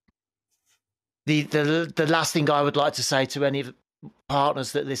the last thing I would like to say to any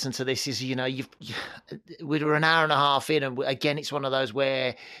partners that listen to this is, you know, we're an hour and a half in, and again, it's one of those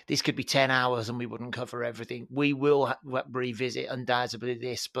where this could be 10 hours and we wouldn't cover everything. We will revisit undoubtedly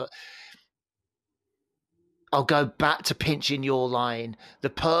this, but I'll go back to pinching your line. The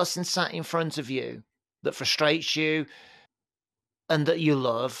person sat in front of you that frustrates you and that you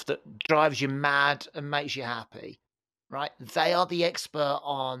love, that drives you mad and makes you happy, right? They are the expert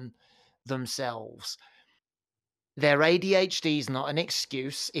on themselves. Their ADHD is not an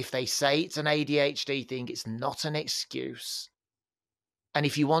excuse. If they say it's an ADHD thing, it's not an excuse. And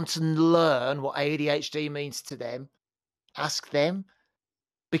if you want to learn what ADHD means to them, ask them,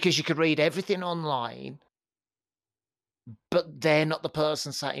 because you could read everything online, but they're not the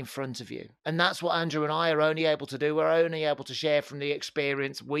person sat in front of you. And that's what Andrew and I are only able to do. We're only able to share from the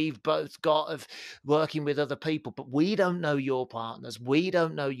experience we've both got of working with other people, but we don't know your partners. We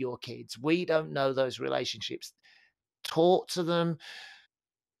don't know your kids. We don't know those relationships. Talk to them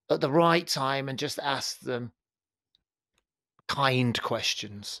at the right time and just ask them kind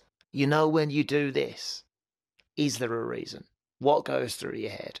questions. You know, when you do this, is there a reason? What goes through your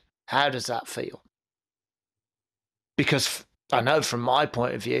head? How does that feel? Because I know from my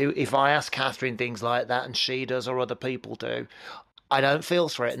point of view, if I ask Catherine things like that and she does or other people do, I don't feel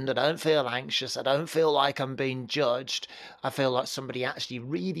threatened. I don't feel anxious. I don't feel like I'm being judged. I feel like somebody actually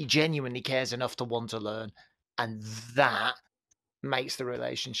really genuinely cares enough to want to learn. And that makes the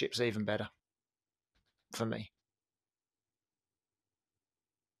relationships even better for me.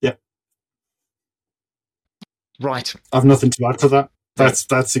 Yeah. Right. I've nothing to add to that.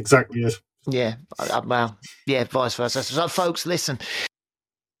 That's exactly it. Yeah, well, yeah, vice versa. So, folks, listen,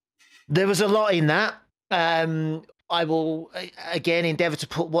 there was a lot in that. I will, again, endeavour to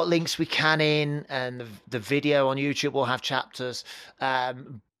put what links we can in, and the video on YouTube will have chapters.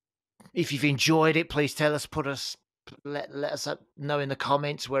 If you've enjoyed it, please tell us, let us know in the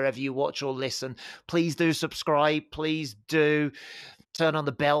comments wherever you watch or listen. Please do subscribe. Please do turn on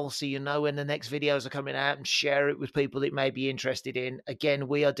the bell so you know when the next videos are coming out, and share it with people that may be interested in. Again,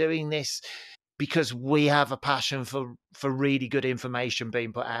 we are doing this because we have a passion for really good information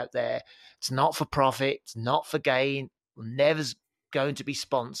being put out there. It's not for profit. It's not for gain. We're never going to be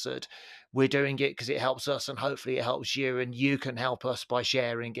sponsored. We're doing it because it helps us, and hopefully it helps you, and you can help us by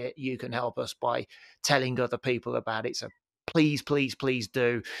sharing it. You can help us by telling other people about it. So please, please, please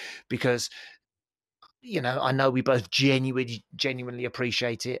do, because you know, I know we both genuinely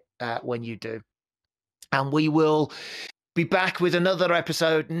appreciate it when you do. And we will be back with another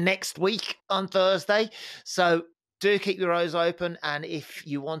episode next week on Thursday. So do keep your eyes open. And if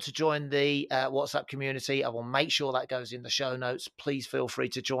you want to join the WhatsApp community, I will make sure that goes in the show notes. Please feel free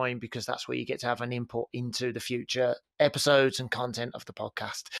to join, because that's where you get to have an input into the future episodes and content of the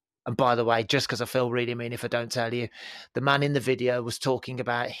podcast. And by the way, just because I feel really mean if I don't tell you, the man in the video was talking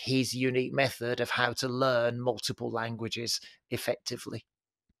about his unique method of how to learn multiple languages effectively.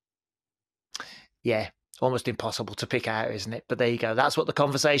 Yeah, almost impossible to pick out, isn't it? But there you go. That's what the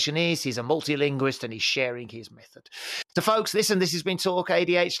conversation is. He's a multilinguist and he's sharing his method. So, folks, listen, this has been Talk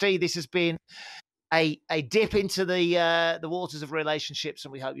ADHD. This has been a dip into the waters of relationships,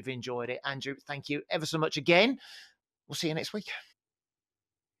 and we hope you've enjoyed it. Andrew, thank you ever so much again. We'll see you next week.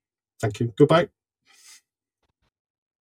 Thank you. Goodbye.